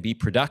work and be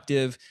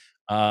productive,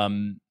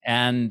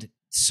 and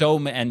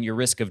your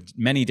risk of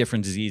many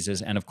different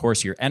diseases, and of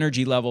course your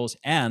energy levels,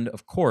 and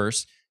of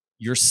course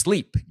your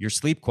sleep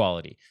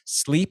quality.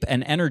 Sleep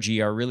and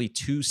energy are really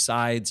two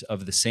sides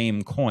of the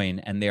same coin,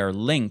 and they are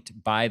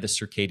linked by the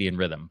circadian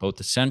rhythm, both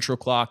the central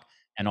clock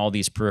and all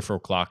these peripheral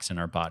clocks in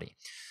our body.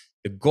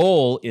 The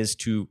goal is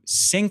to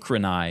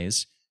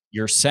synchronize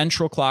your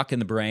central clock in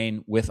the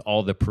brain with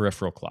all the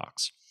peripheral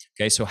clocks.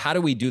 Okay, so how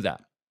do we do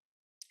that?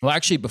 Well,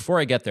 actually, before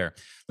I get there,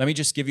 let me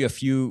just give you a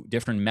few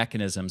different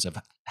mechanisms of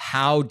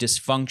how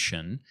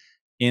dysfunction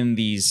in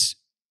the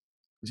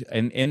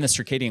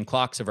circadian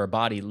clocks of our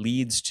body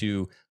leads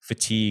to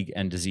fatigue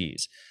and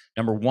disease.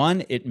 Number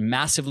one, it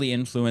massively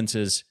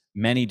influences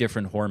many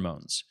different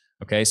hormones.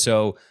 Okay,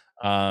 so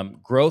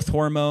growth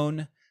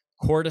hormone,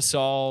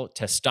 cortisol,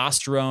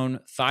 testosterone,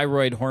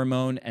 thyroid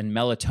hormone, and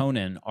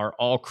melatonin are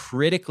all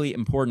critically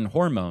important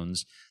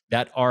hormones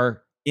that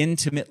are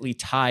intimately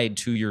tied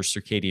to your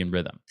circadian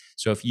rhythm.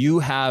 So if you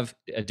have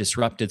a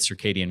disrupted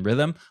circadian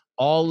rhythm,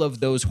 all of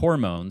those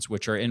hormones,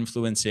 which are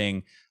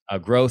influencing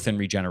growth and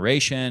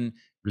regeneration,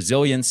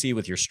 resiliency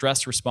with your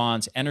stress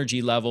response,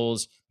 energy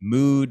levels,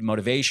 mood,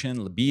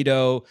 motivation,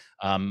 libido,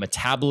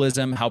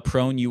 metabolism, how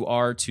prone you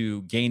are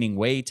to gaining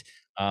weight.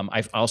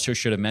 I also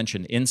should have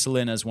mentioned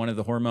insulin as one of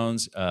the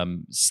hormones.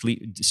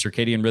 Sleep,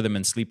 circadian rhythm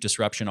and sleep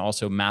disruption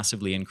also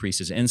massively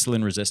increases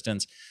insulin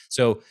resistance.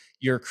 So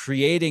you're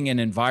creating an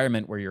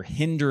environment where you're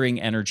hindering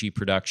energy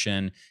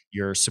production,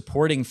 you're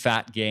supporting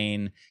fat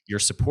gain, you're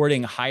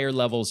supporting higher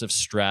levels of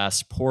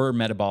stress, poor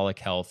metabolic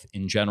health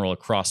in general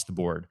across the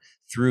board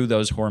through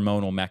those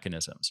hormonal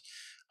mechanisms.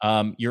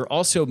 You're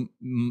also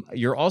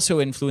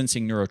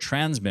influencing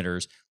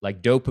neurotransmitters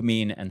like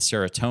dopamine and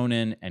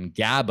serotonin and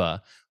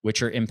GABA,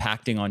 which are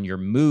impacting on your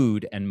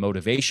mood and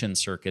motivation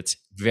circuits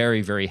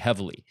very, very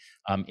heavily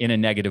in a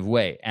negative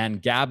way.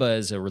 And GABA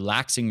is a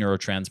relaxing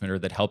neurotransmitter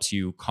that helps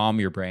you calm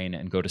your brain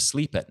and go to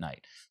sleep at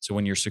night. So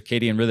when your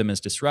circadian rhythm is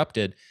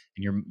disrupted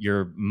and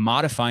you're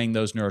modifying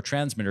those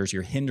neurotransmitters,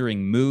 you're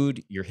hindering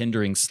mood, you're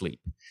hindering sleep.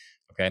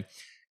 Okay.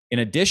 In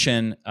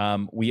addition,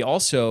 we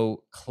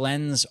also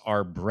cleanse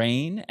our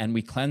brain and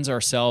we cleanse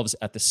ourselves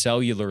at the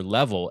cellular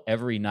level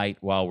every night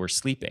while we're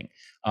sleeping.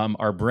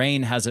 Our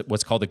brain has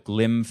what's called a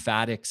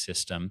glymphatic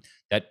system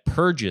that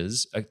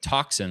purges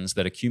toxins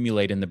that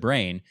accumulate in the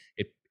brain.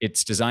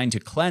 It's designed to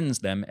cleanse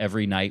them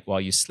every night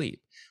while you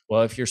sleep.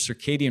 Well, if your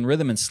circadian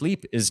rhythm and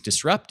sleep is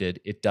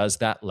disrupted, it does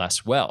that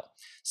less well.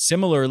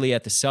 Similarly,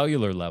 at the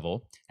cellular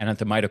level and at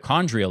the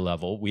mitochondrial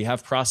level, we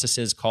have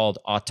processes called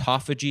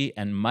autophagy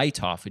and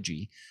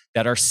mitophagy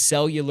that are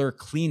cellular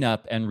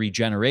cleanup and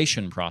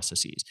regeneration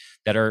processes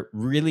that are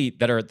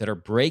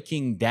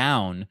breaking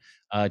down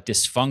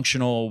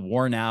dysfunctional,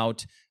 worn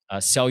out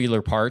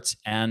cellular parts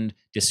and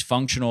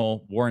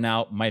dysfunctional, worn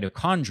out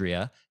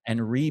mitochondria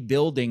and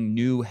rebuilding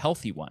new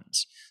healthy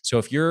ones. So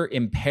if you're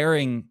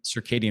impairing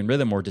circadian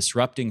rhythm or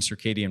disrupting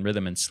circadian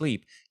rhythm and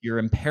sleep, you're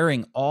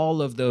impairing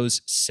all of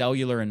those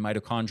cellular and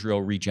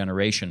mitochondrial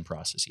regeneration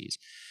processes.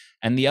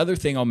 And the other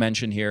thing I'll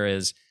mention here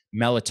is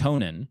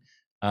melatonin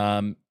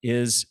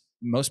is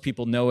most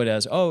people know it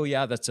as, oh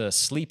yeah, that's a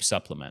sleep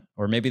supplement,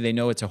 or maybe they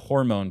know it's a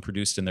hormone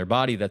produced in their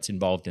body that's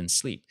involved in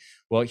sleep.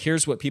 Well,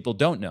 here's what people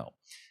don't know.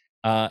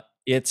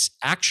 It's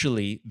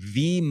actually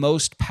the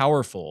most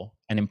powerful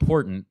and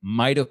important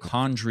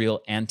mitochondrial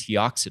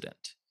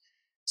antioxidant.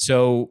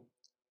 So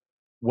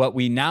what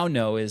we now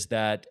know is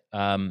that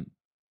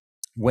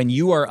when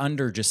you are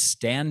under just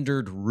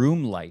standard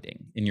room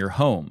lighting in your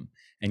home,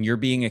 and you're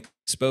being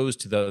exposed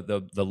to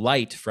the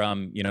light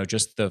from,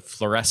 just the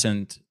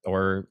fluorescent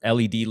or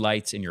LED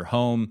lights in your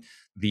home,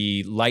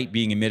 the light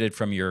being emitted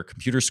from your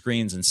computer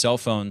screens and cell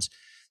phones,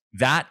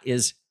 that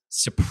is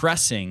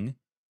suppressing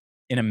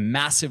in a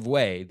massive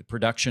way the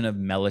production of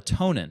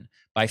melatonin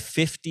by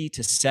 50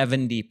 to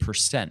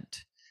 70%.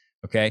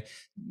 Okay,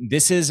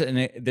 this is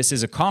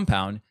a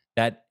compound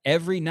that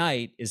every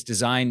night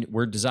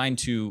we're designed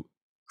to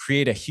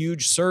create a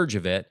huge surge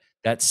of it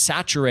that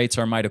saturates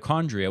our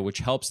mitochondria, which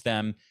helps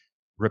them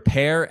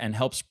repair and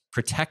helps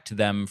protect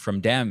them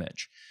from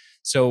damage.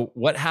 So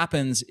what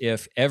happens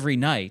if every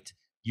night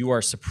you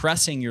are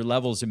suppressing your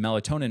levels of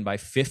melatonin by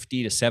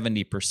 50 to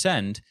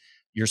 70%?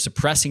 You're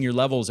suppressing your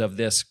levels of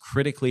this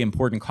critically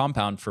important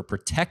compound for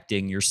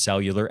protecting your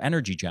cellular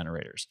energy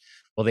generators.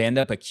 Well, they end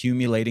up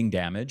accumulating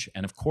damage,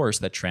 and of course,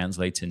 that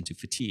translates into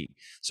fatigue.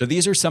 So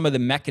these are some of the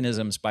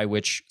mechanisms by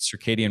which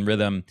circadian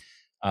rhythm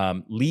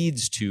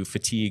leads to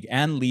fatigue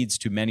and leads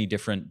to many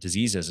different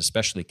diseases,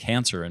 especially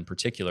cancer in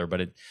particular.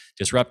 But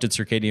disrupted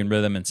circadian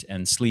rhythm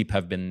and sleep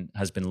has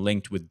been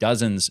linked with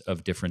dozens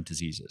of different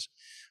diseases.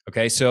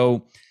 Okay,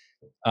 so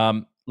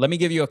let me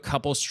give you a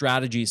couple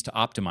strategies to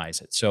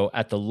optimize it. So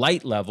at the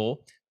light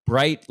level,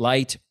 bright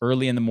light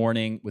early in the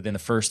morning within the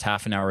first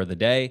half an hour of the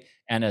day,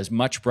 and as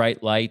much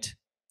bright light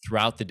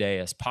throughout the day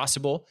as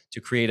possible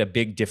to create a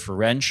big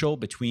differential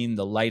between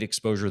the light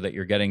exposure that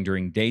you're getting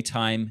during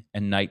daytime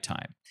and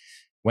nighttime.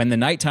 When the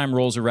nighttime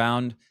rolls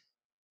around,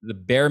 the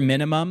bare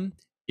minimum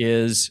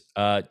is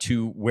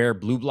to wear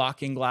blue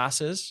blocking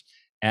glasses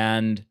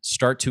and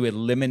start to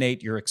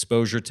eliminate your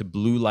exposure to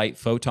blue light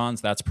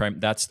photons. That's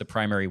the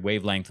primary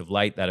wavelength of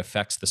light that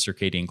affects the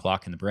circadian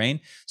clock in the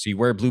brain. So you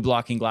wear blue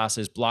blocking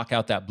glasses, block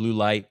out that blue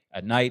light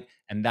at night,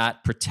 and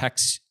that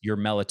protects your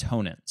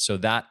melatonin. So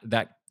that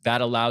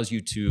allows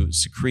you to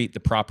secrete the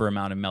proper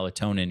amount of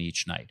melatonin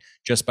each night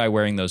just by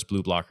wearing those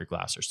blue blocker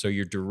glasses. So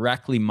you're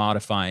directly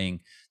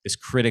modifying this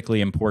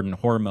critically important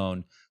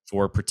hormone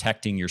for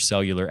protecting your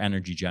cellular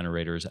energy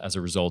generators as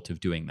a result of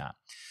doing that.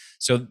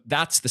 So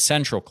that's the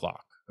central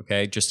clock,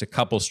 okay? Just a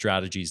couple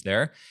strategies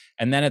there.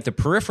 And then at the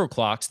peripheral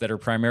clocks that are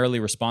primarily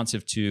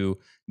responsive to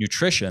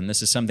nutrition,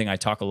 this is something I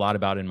talk a lot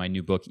about in my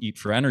new book, Eat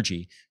for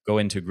Energy, go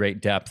into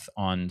great depth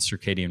on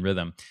circadian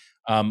rhythm.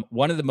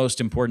 One of the most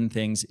important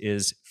things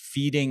is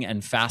feeding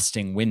and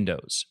fasting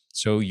windows.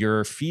 So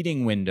your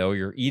feeding window,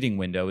 your eating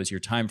window, is your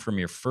time from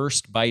your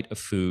first bite of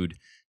food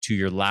to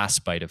your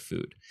last bite of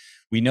food.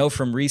 We know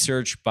from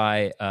research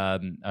by a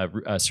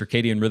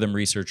circadian rhythm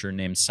researcher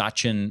named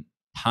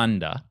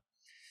Sachitananda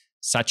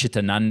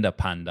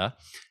Panda,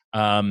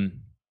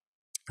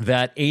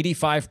 that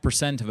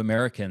 85% of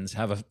Americans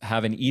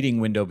have an eating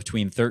window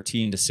between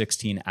 13 to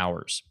 16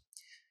 hours.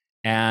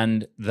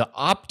 And the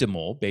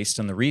optimal, based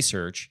on the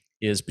research,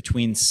 is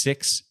between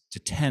 6 to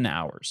 10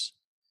 hours.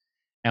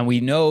 And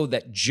we know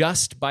that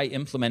just by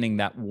implementing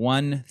that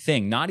one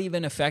thing, not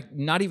even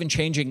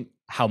changing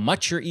how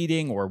much you're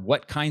eating or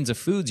what kinds of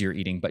foods you're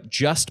eating, but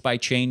just by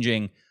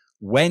changing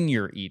when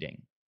you're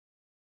eating,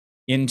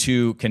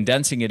 into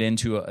condensing it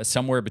into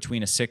somewhere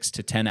between a 6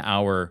 to 10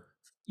 hour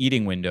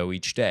eating window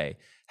each day,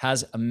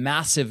 has a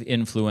massive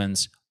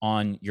influence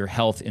on your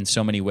health in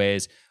so many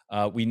ways.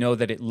 We know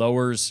that it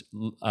lowers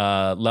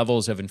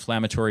levels of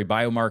inflammatory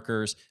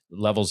biomarkers,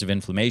 levels of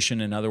inflammation,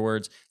 in other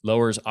words,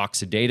 lowers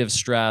oxidative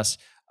stress,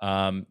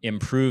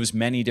 improves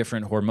many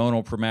different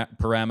hormonal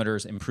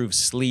parameters, improves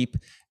sleep,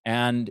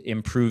 and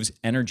improves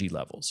energy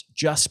levels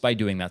just by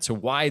doing that. So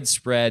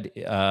widespread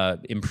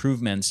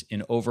improvements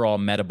in overall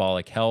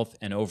metabolic health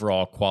and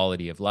overall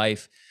quality of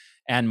life,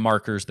 and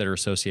markers that are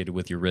associated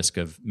with your risk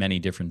of many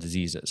different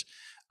diseases.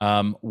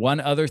 One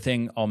other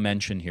thing I'll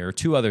mention here,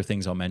 two other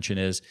things I'll mention,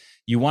 is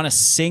you want to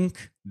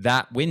sync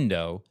that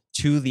window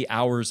to the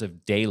hours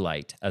of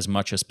daylight as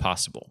much as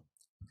possible.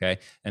 Okay.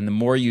 And the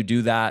more you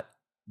do that,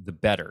 the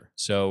better.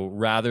 So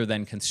rather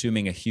than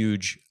consuming a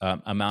huge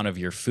amount of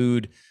your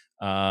food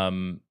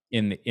in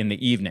the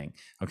evening,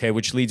 okay,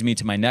 which leads me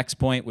to my next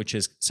point, which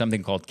is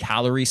something called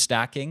calorie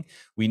stacking.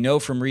 We know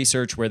from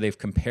research where they've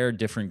compared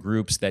different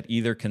groups that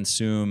either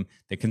consume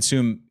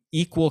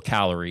equal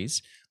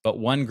calories, but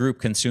one group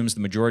consumes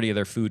the majority of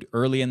their food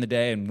early in the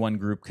day and one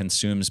group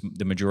consumes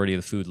the majority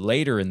of the food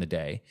later in the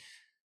day.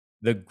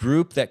 The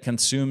group that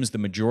consumes the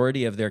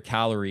majority of their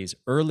calories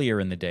earlier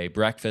in the day,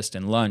 breakfast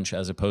and lunch,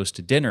 as opposed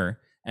to dinner,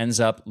 ends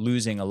up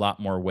losing a lot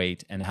more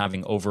weight and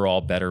having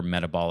overall better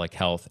metabolic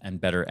health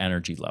and better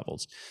energy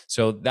levels.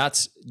 So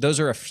those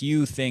are a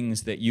few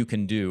things that you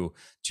can do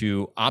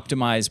to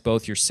optimize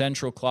both your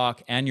central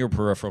clock and your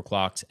peripheral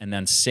clocks, and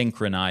then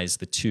synchronize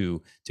the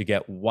two to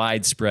get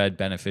widespread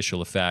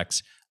beneficial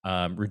effects,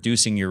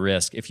 reducing your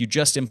risk. If you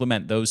just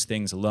implement those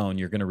things alone,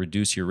 you're going to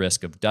reduce your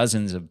risk of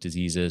dozens of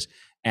diseases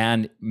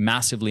and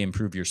massively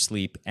improve your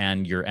sleep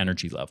and your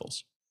energy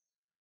levels.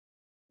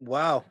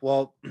 Wow.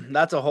 Well,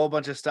 that's a whole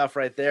bunch of stuff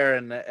right there,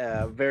 and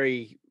a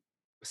very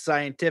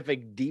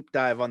scientific deep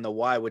dive on the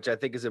why, which I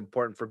think is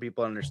important for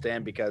people to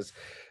understand, because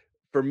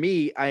for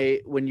me,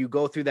 when you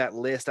go through that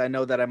list, I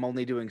know that I'm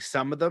only doing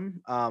some of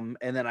them, and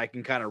then I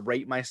can kind of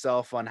rate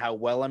myself on how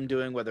well I'm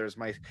doing, whether it's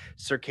my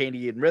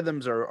circadian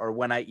rhythms or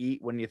when I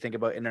eat. When you think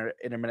about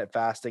intermittent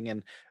fasting,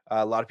 and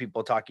a lot of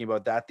people talking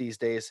about that these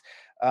days.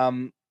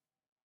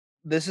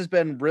 This has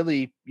been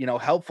really,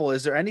 helpful.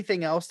 Is there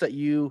anything else that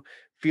you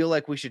feel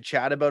like we should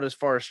chat about as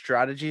far as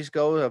strategies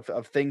go,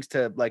 of things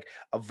to like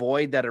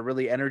avoid that are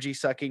really energy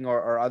sucking,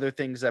 or other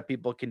things that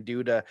people can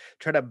do to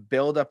try to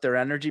build up their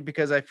energy?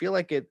 Because I feel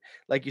like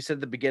like you said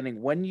at the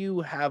beginning, when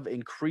you have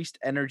increased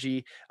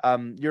energy,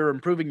 you're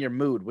improving your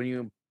mood. When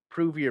you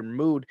improve your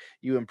mood,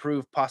 you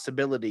improve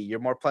possibility. You're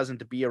more pleasant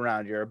to be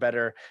around. You're a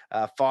better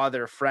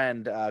father,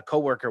 friend,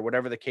 coworker,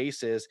 whatever the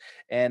case is.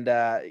 And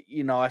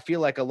I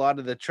feel like a lot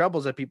of the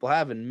troubles that people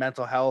have in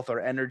mental health or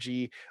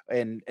energy,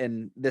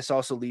 and this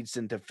also leads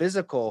into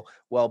physical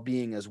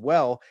well-being as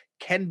well,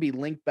 can be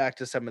linked back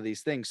to some of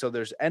these things. So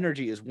there's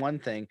energy is one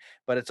thing,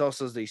 but it's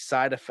also the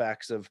side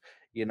effects of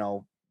you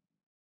know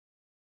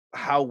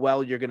how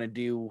well you're going to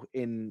do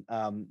in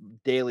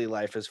daily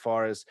life, as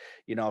far as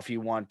if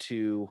you want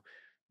to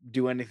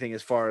do anything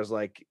as far as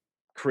like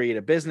create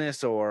a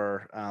business,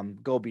 or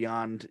go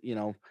beyond.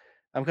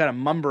 I'm kind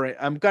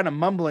of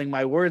mumbling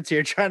my words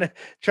here, trying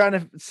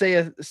to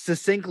say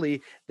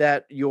succinctly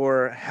that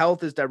your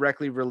health is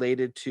directly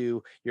related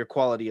to your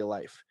quality of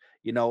life.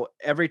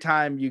 Every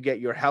time you get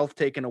your health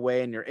taken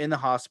away and you're in the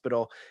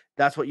hospital,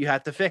 that's what you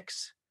have to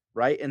fix.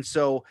 Right. And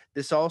so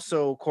this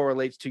also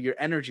correlates to your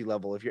energy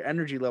level. If your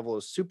energy level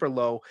is super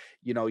low,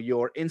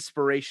 your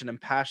inspiration and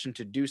passion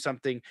to do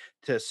something,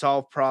 to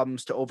solve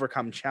problems, to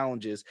overcome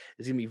challenges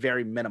is going to be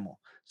very minimal.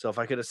 So if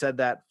I could have said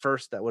that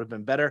first, that would have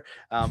been better.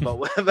 But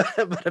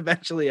but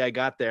eventually I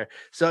got there.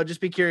 So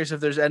just be curious if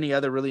there's any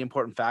other really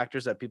important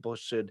factors that people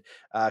should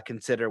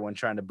consider when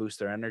trying to boost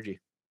their energy.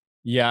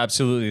 Yeah,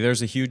 absolutely.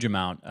 There's a huge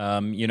amount.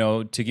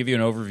 To give you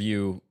an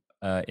overview,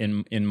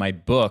 in my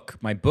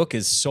book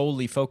is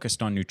solely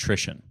focused on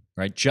nutrition,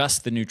 right?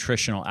 Just the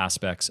nutritional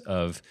aspects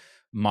of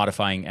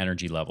modifying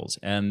energy levels.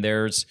 And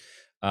there's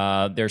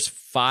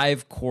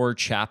 5 core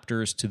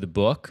chapters to the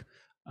book.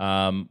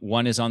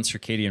 One is on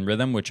circadian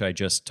rhythm, which I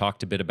just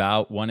talked a bit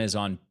about. One is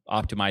on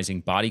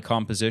optimizing body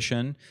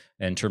composition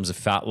in terms of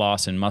fat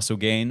loss and muscle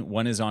gain.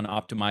 One is on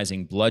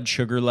optimizing blood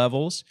sugar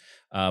levels.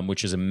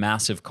 which is a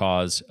massive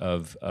cause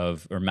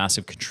or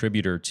massive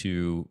contributor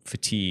to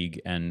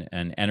fatigue and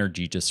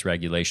energy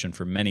dysregulation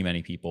for many,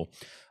 many people.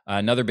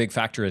 Another big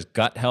factor is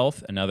gut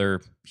health,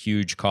 another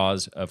huge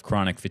cause of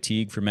chronic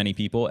fatigue for many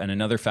people. And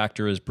another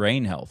factor is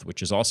brain health,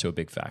 which is also a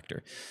big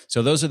factor.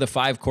 So those are the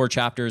 5 core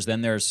chapters.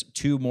 Then there's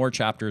 2 more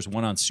chapters,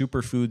 one on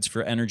superfoods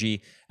for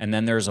energy. And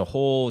then there's a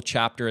whole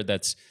chapter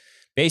that's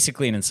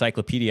basically an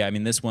encyclopedia. I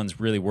mean, this one's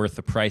really worth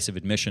the price of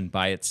admission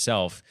by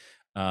itself.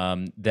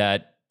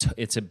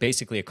 It's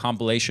basically a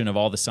compilation of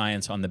all the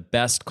science on the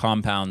best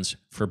compounds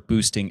for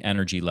boosting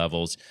energy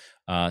levels.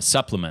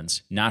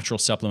 Supplements, natural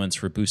supplements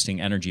for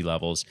boosting energy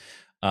levels.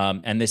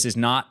 And this is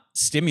not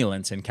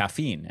stimulants and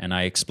caffeine. And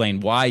I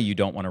explained why you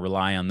don't want to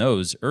rely on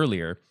those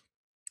earlier.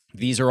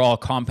 These are all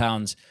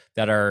compounds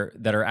that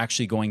are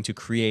actually going to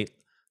create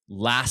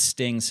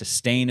lasting,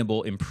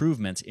 sustainable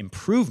improvements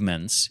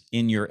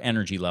in your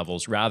energy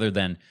levels rather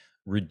than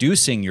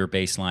reducing your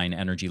baseline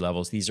energy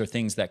levels. These are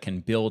things that can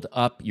build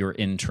up your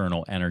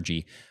internal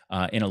energy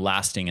in a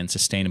lasting and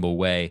sustainable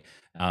way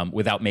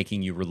without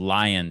making you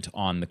reliant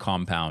on the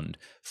compound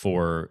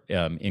for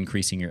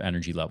increasing your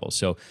energy levels.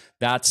 So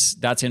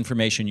that's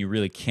information you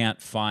really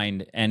can't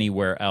find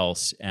anywhere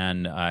else.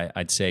 And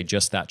I'd say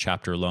just that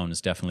chapter alone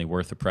is definitely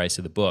worth the price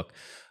of the book.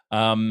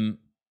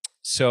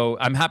 So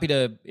I'm happy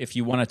to, if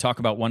you want to talk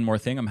about one more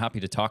thing, I'm happy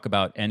to talk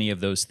about any of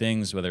those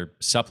things, whether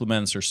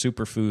supplements or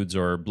superfoods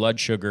or blood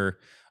sugar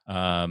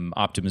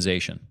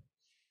optimization.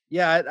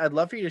 Yeah, I'd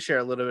love for you to share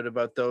a little bit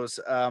about those.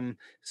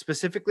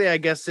 Specifically, I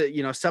guess that,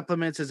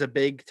 supplements is a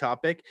big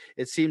topic.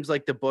 It seems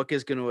like the book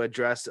is going to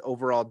address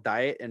overall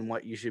diet and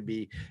what you should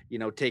be,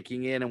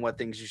 taking in and what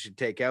things you should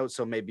take out.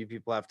 So maybe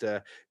people have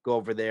to go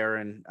over there,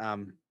 and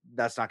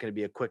that's not going to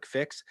be a quick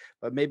fix.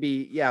 But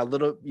maybe,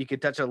 you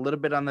could touch a little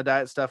bit on the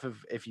diet stuff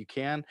if you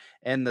can,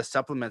 and the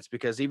supplements,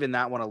 because even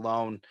that one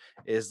alone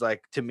is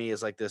like, to me,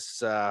 is like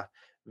this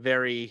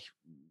very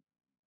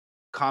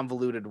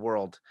convoluted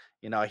world.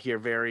 I hear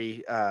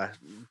very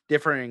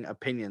differing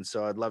opinions.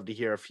 So I'd love to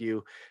hear a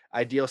few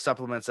ideal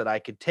supplements that I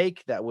could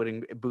take that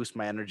would boost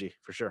my energy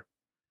for sure.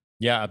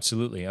 Yeah,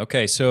 absolutely.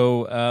 Okay,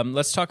 so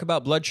let's talk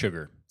about blood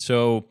sugar.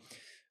 So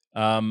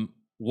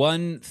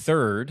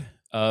 1/3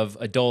 of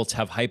adults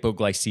have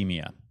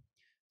hypoglycemia,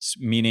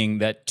 meaning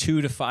that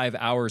 2 to 5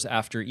 hours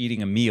after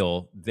eating a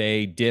meal,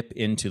 they dip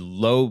into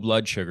low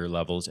blood sugar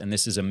levels. And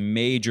this is a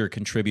major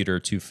contributor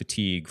to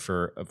fatigue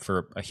for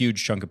a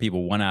huge chunk of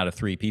people, 1 out of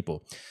 3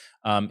 people.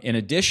 In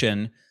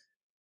addition,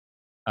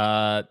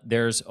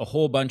 there's a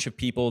whole bunch of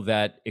people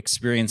that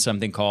experience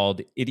something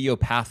called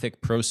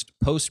idiopathic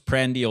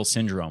postprandial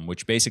syndrome,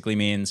 which basically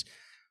means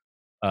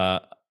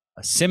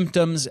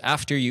symptoms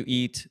after you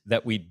eat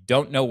that we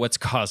don't know what's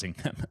causing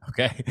them,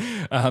 okay?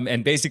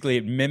 And basically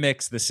it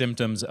mimics the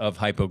symptoms of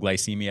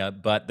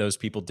hypoglycemia, but those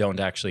people don't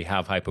actually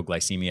have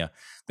hypoglycemia.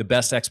 The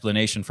best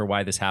explanation for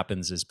why this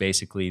happens is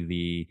basically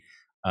the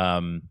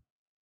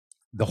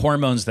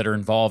hormones that are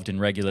involved in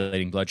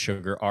regulating blood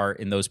sugar are,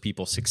 in those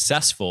people,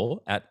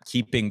 successful at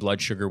keeping blood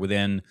sugar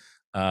within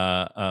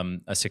a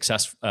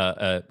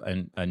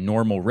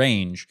normal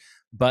range,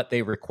 but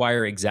they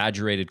require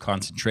exaggerated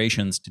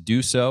concentrations to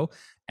do so.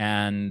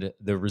 And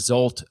the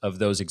result of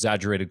those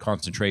exaggerated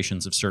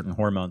concentrations of certain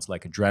hormones,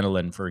 like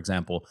adrenaline, for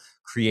example,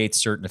 creates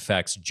certain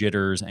effects: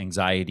 jitters,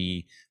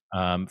 anxiety,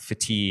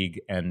 fatigue,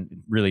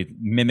 and really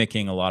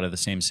mimicking a lot of the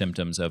same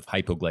symptoms of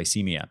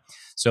hypoglycemia.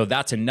 So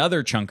that's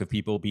another chunk of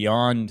people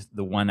beyond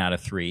the 1 out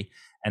of 3.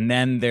 And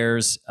then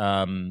there's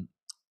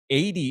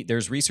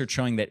research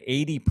showing that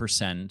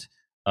 80%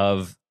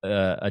 of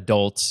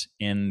adults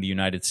in the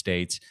United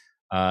States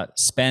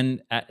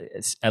spend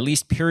at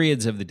least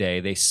periods of the day,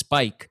 they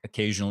spike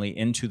occasionally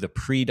into the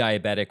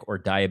pre-diabetic or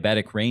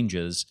diabetic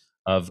ranges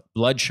of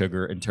blood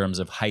sugar in terms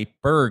of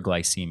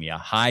hyperglycemia,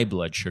 high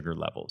blood sugar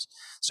levels.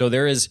 So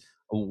there is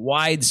a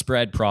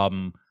widespread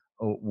problem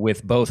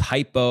with both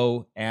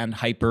hypo and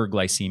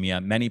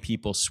hyperglycemia, many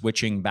people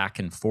switching back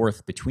and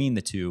forth between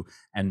the two,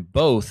 and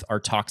both are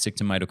toxic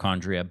to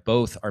mitochondria.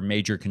 Both are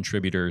major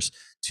contributors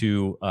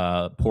to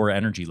poor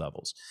energy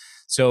levels.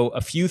 So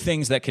a few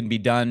things that can be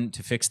done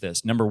to fix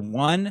this. Number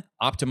one,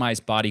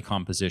 optimize body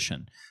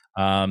composition.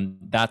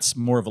 That's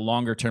more of a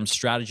longer term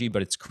strategy,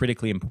 but it's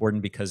critically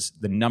important because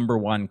the number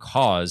one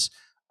cause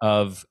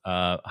of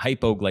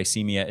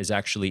hypoglycemia is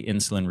actually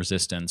insulin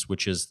resistance,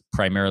 which is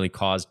primarily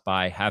caused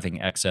by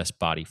having excess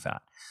body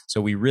fat.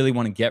 So we really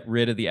want to get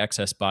rid of the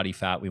excess body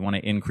fat. We want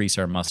to increase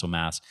our muscle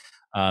mass.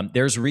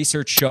 There's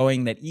research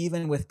showing that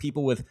even with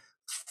people with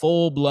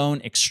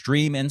full-blown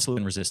extreme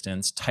insulin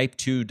resistance, type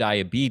 2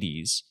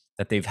 diabetes,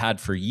 that they've had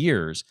for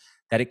years,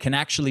 that it can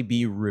actually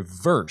be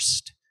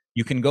reversed.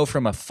 You can go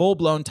from a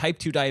full-blown type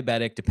 2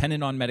 diabetic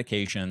dependent on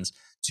medications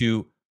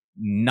to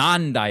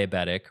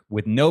non-diabetic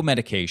with no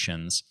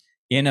medications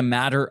in a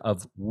matter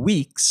of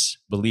weeks,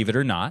 believe it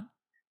or not,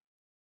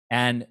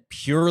 and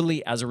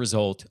purely as a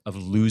result of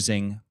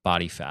losing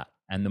body fat.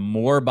 And the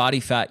more body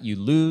fat you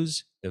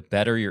lose, the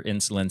better your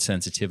insulin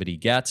sensitivity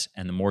gets,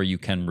 and the more you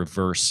can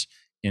reverse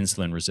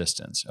insulin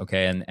resistance,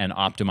 okay, and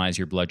optimize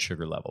your blood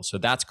sugar level. So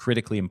that's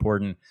critically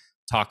important.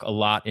 talk a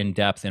lot in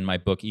depth in my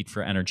book, Eat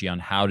for Energy, on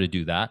how to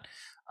do that.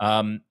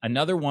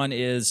 Another one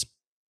is,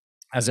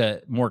 as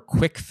a more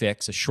quick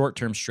fix, a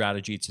short-term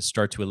strategy to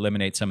start to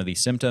eliminate some of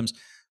these symptoms,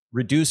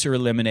 reduce or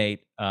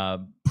eliminate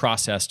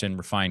processed and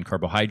refined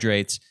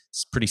carbohydrates.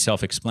 It's pretty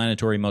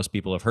self-explanatory. Most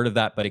people have heard of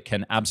that, but it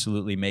can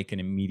absolutely make an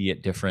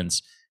immediate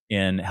difference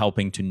in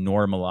helping to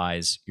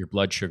normalize your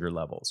blood sugar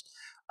levels.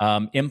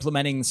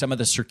 Implementing some of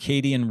the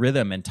circadian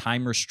rhythm and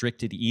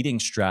time-restricted eating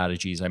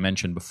strategies I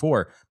mentioned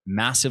before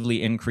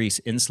massively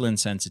increase insulin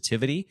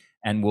sensitivity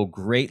and will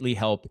greatly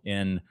help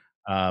in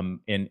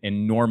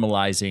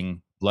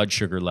normalizing blood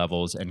sugar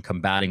levels and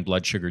combating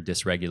blood sugar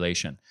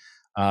dysregulation.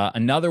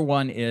 Another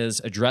one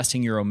is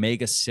addressing your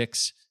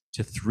omega-6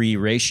 to 3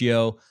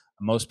 ratio.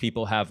 Most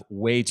people have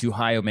way too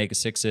high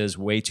omega-6s,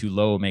 way too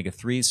low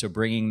omega-3s. So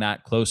bringing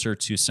that closer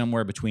to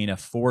somewhere between a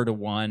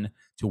 4-to-1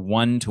 to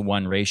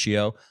 1-to-1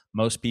 ratio.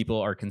 Most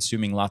people are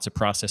consuming lots of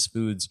processed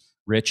foods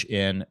rich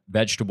in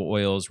vegetable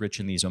oils,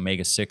 rich in these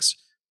omega-6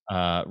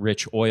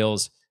 rich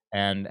oils,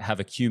 and have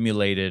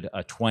accumulated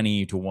a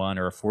 20-to-1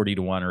 or a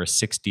 40-to-1 or a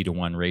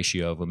 60-to-1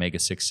 ratio of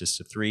omega-6s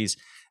to 3s.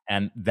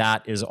 And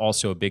that is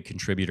also a big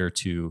contributor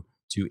to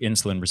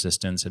insulin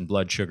resistance and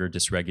blood sugar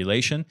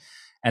dysregulation.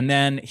 And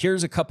then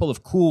here's a couple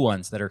of cool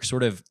ones that are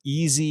sort of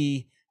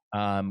easy,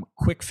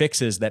 quick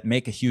fixes that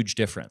make a huge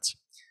difference.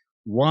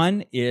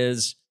 One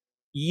is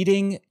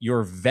eating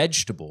your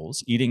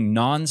vegetables, eating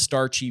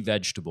non-starchy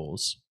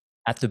vegetables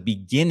at the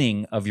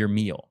beginning of your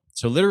meal.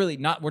 So literally,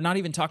 we're not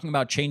even talking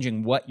about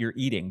changing what you're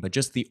eating, but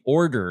just the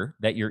order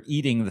that you're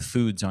eating the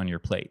foods on your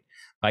plate.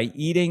 By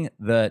eating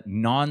the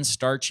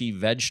non-starchy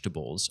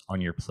vegetables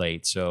on your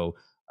plate, so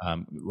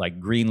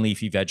like green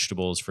leafy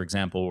vegetables, for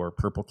example, or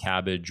purple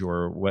cabbage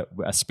or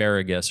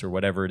asparagus or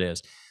whatever it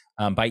is,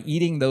 by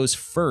eating those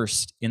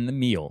first in the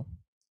meal,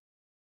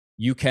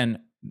 you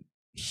can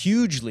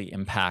hugely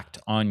impact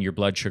on your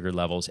blood sugar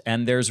levels.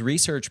 And there's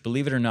research,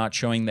 believe it or not,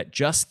 showing that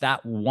just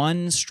that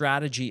one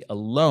strategy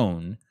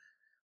alone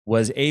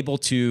was able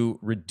to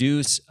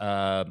reduce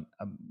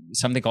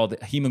something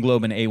called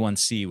hemoglobin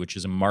A1C, which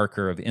is a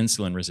marker of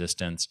insulin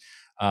resistance,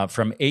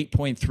 from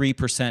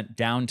 8.3%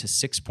 down to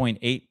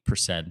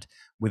 6.8%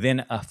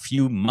 within a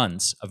few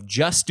months of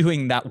just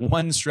doing that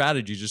one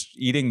strategy, just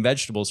eating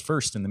vegetables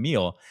first in the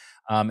meal.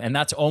 And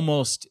that's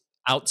almost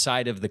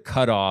outside of the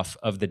cutoff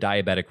of the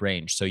diabetic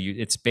range. So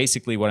it's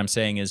basically what I'm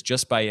saying is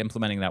just by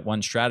implementing that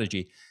one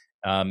strategy,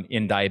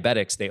 in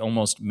diabetics, they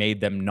almost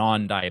made them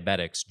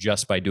non-diabetics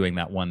just by doing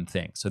that one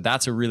thing. So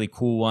that's a really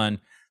cool one,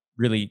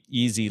 really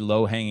easy,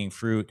 low-hanging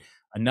fruit.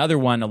 Another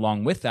one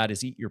along with that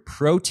is eat your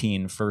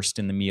protein first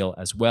in the meal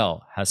as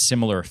well. Has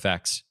similar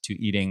effects to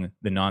eating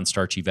the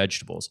non-starchy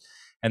vegetables.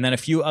 And then a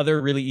few other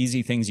really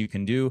easy things you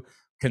can do.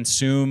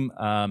 Consume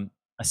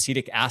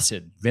acetic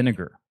acid,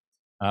 vinegar,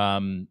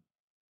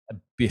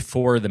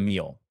 before the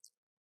meal.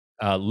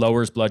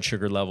 Lowers blood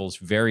sugar levels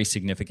very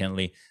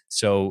significantly.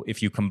 So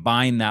if you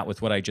combine that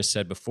with what I just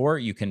said before,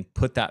 you can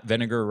put that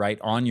vinegar right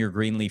on your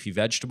green leafy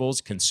vegetables,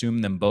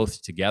 consume them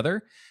both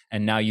together,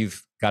 and now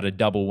you've got a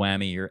double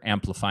whammy. You're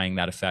amplifying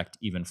that effect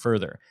even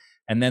further.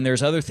 And then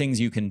there's other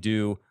things you can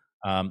do.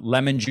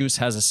 Lemon juice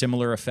has a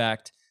similar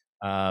effect.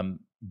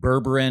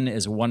 Berberine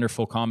is a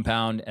wonderful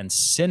compound, and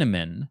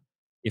cinnamon,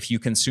 if you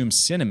consume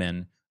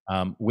cinnamon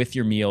with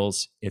your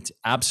meals, it's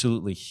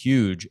absolutely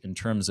huge in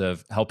terms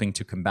of helping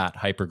to combat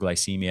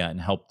hyperglycemia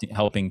and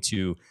helping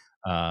to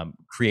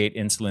create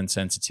insulin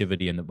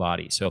sensitivity in the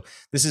body. So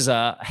this is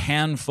a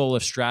handful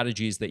of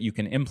strategies that you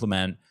can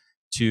implement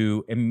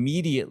to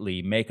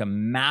immediately make a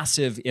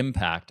massive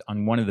impact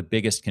on one of the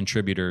biggest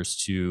contributors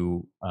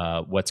to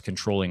what's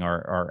controlling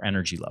our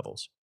energy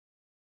levels.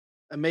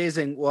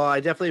 Amazing. Well, I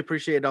definitely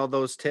appreciate all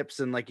those tips.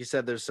 And like you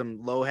said, there's some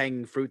low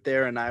hanging fruit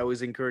there. And I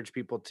always encourage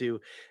people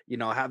to,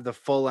 have the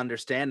full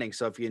understanding.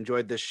 So if you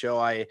enjoyed this show,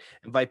 I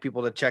invite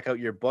people to check out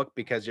your book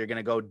because you're going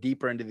to go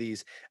deeper into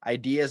these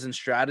ideas and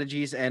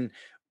strategies. And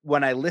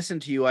when I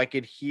listened to you, I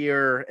could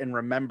hear and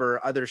remember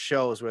other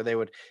shows where they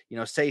would,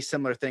 say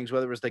similar things,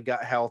 whether it was the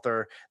gut health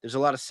or there's a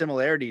lot of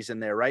similarities in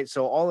there, right?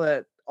 So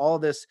all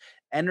this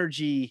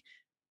energy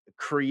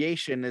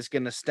creation is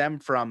going to stem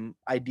from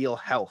ideal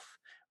health,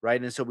 right?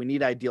 And so we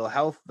need ideal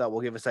health that will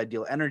give us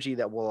ideal energy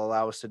that will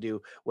allow us to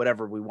do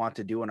whatever we want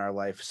to do in our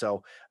life.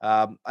 So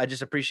I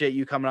just appreciate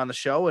you coming on the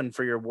show and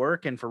for your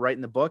work and for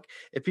writing the book.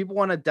 If people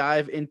want to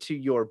dive into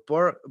your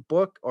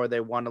book or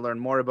they want to learn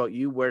more about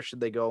you, where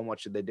should they go and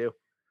what should they do?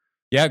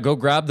 Yeah, go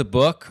grab the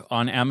book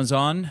on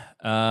Amazon.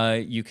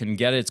 You can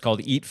get it. It's called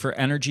Eat for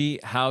Energy,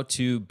 How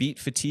to Beat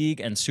Fatigue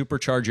and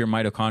Supercharge Your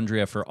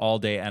Mitochondria for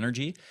All-Day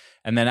Energy.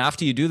 And then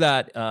after you do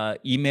that,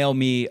 email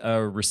me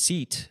a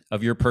receipt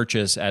of your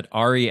purchase at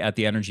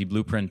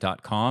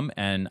ari@theenergyblueprint.com,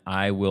 and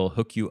I will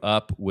hook you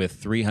up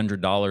with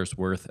 $300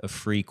 worth of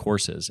free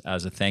courses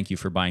as a thank you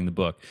for buying the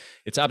book.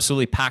 It's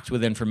absolutely packed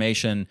with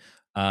information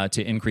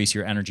to increase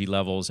your energy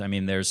levels. I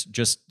mean, there's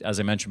just, as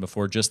I mentioned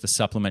before, just the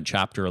supplement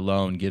chapter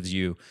alone gives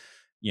you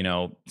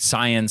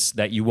science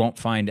that you won't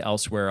find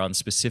elsewhere on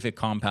specific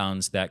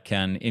compounds that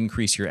can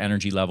increase your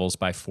energy levels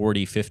by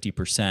 40,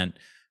 50%,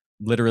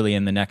 literally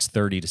in the next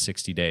 30 to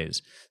 60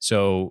 days.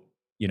 So,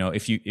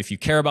 if you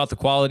care about the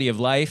quality of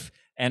life,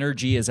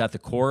 energy is at the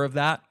core of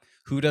that.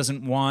 Who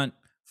doesn't want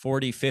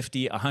 40,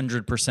 50,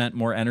 100%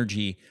 more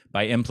energy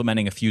by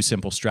implementing a few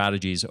simple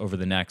strategies over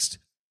the next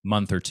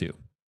month or two?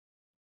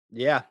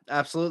 Yeah,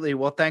 absolutely.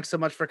 Well, thanks so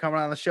much for coming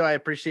on the show. I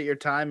appreciate your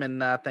time,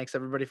 and thanks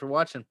everybody for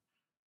watching.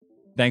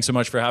 Thanks so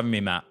much for having me,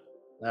 Matt.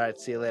 All right,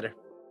 see you later.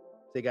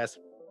 See you guys.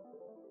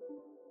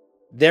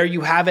 There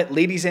you have it,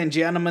 ladies and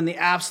gentlemen, the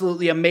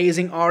absolutely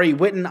amazing Ari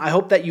Whitten. I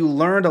hope that you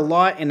learned a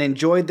lot and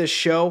enjoyed this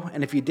show.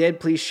 And if you did,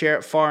 please share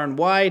it far and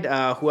wide.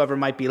 Whoever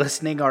might be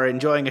listening or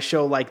enjoying a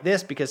show like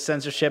this, because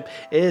censorship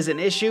is an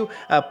issue,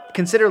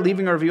 consider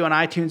leaving a review on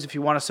iTunes if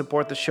you want to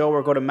support the show,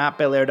 or go to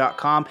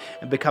mattbelair.com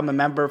and become a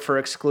member for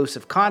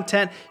exclusive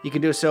content. You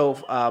can do so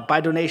by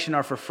donation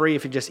or for free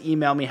if you just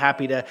email me.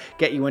 Happy to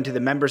get you into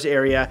the members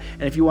area.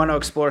 And if you want to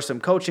explore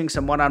some coaching,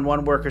 some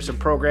one-on-one work, or some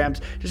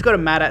programs, just go to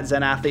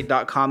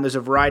matt@zenathlete.com. There's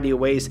a variety of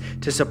ways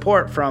to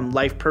support, from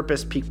life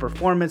purpose, peak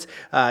performance,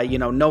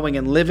 knowing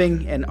and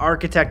living and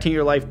architecting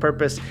your life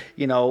purpose,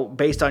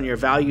 based on your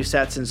value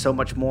sets, and so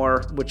much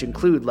more, which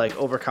include like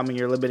overcoming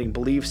your limiting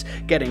beliefs,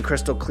 getting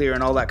crystal clear,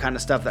 and all that kind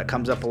of stuff that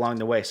comes up along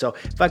the way. So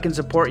if I can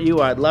support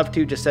you, I'd love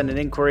to. Just send an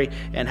inquiry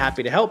and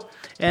happy to help.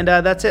 And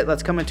that's it.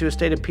 Let's come into a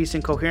state of peace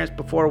and coherence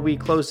before we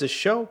close this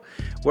show.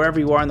 Wherever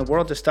you are in the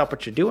world, just stop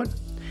what you're doing.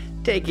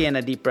 Take in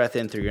a deep breath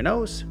in through your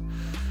nose.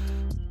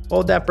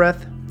 Hold that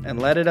breath and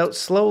let it out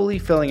slowly,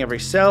 filling every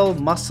cell,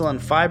 muscle,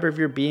 and fiber of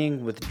your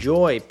being with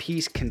joy,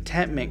 peace,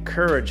 contentment,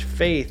 courage,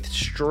 faith,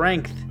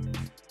 strength,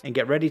 and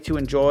get ready to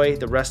enjoy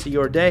the rest of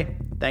your day.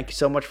 Thank you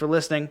so much for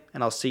listening,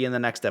 and I'll see you in the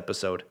next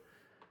episode.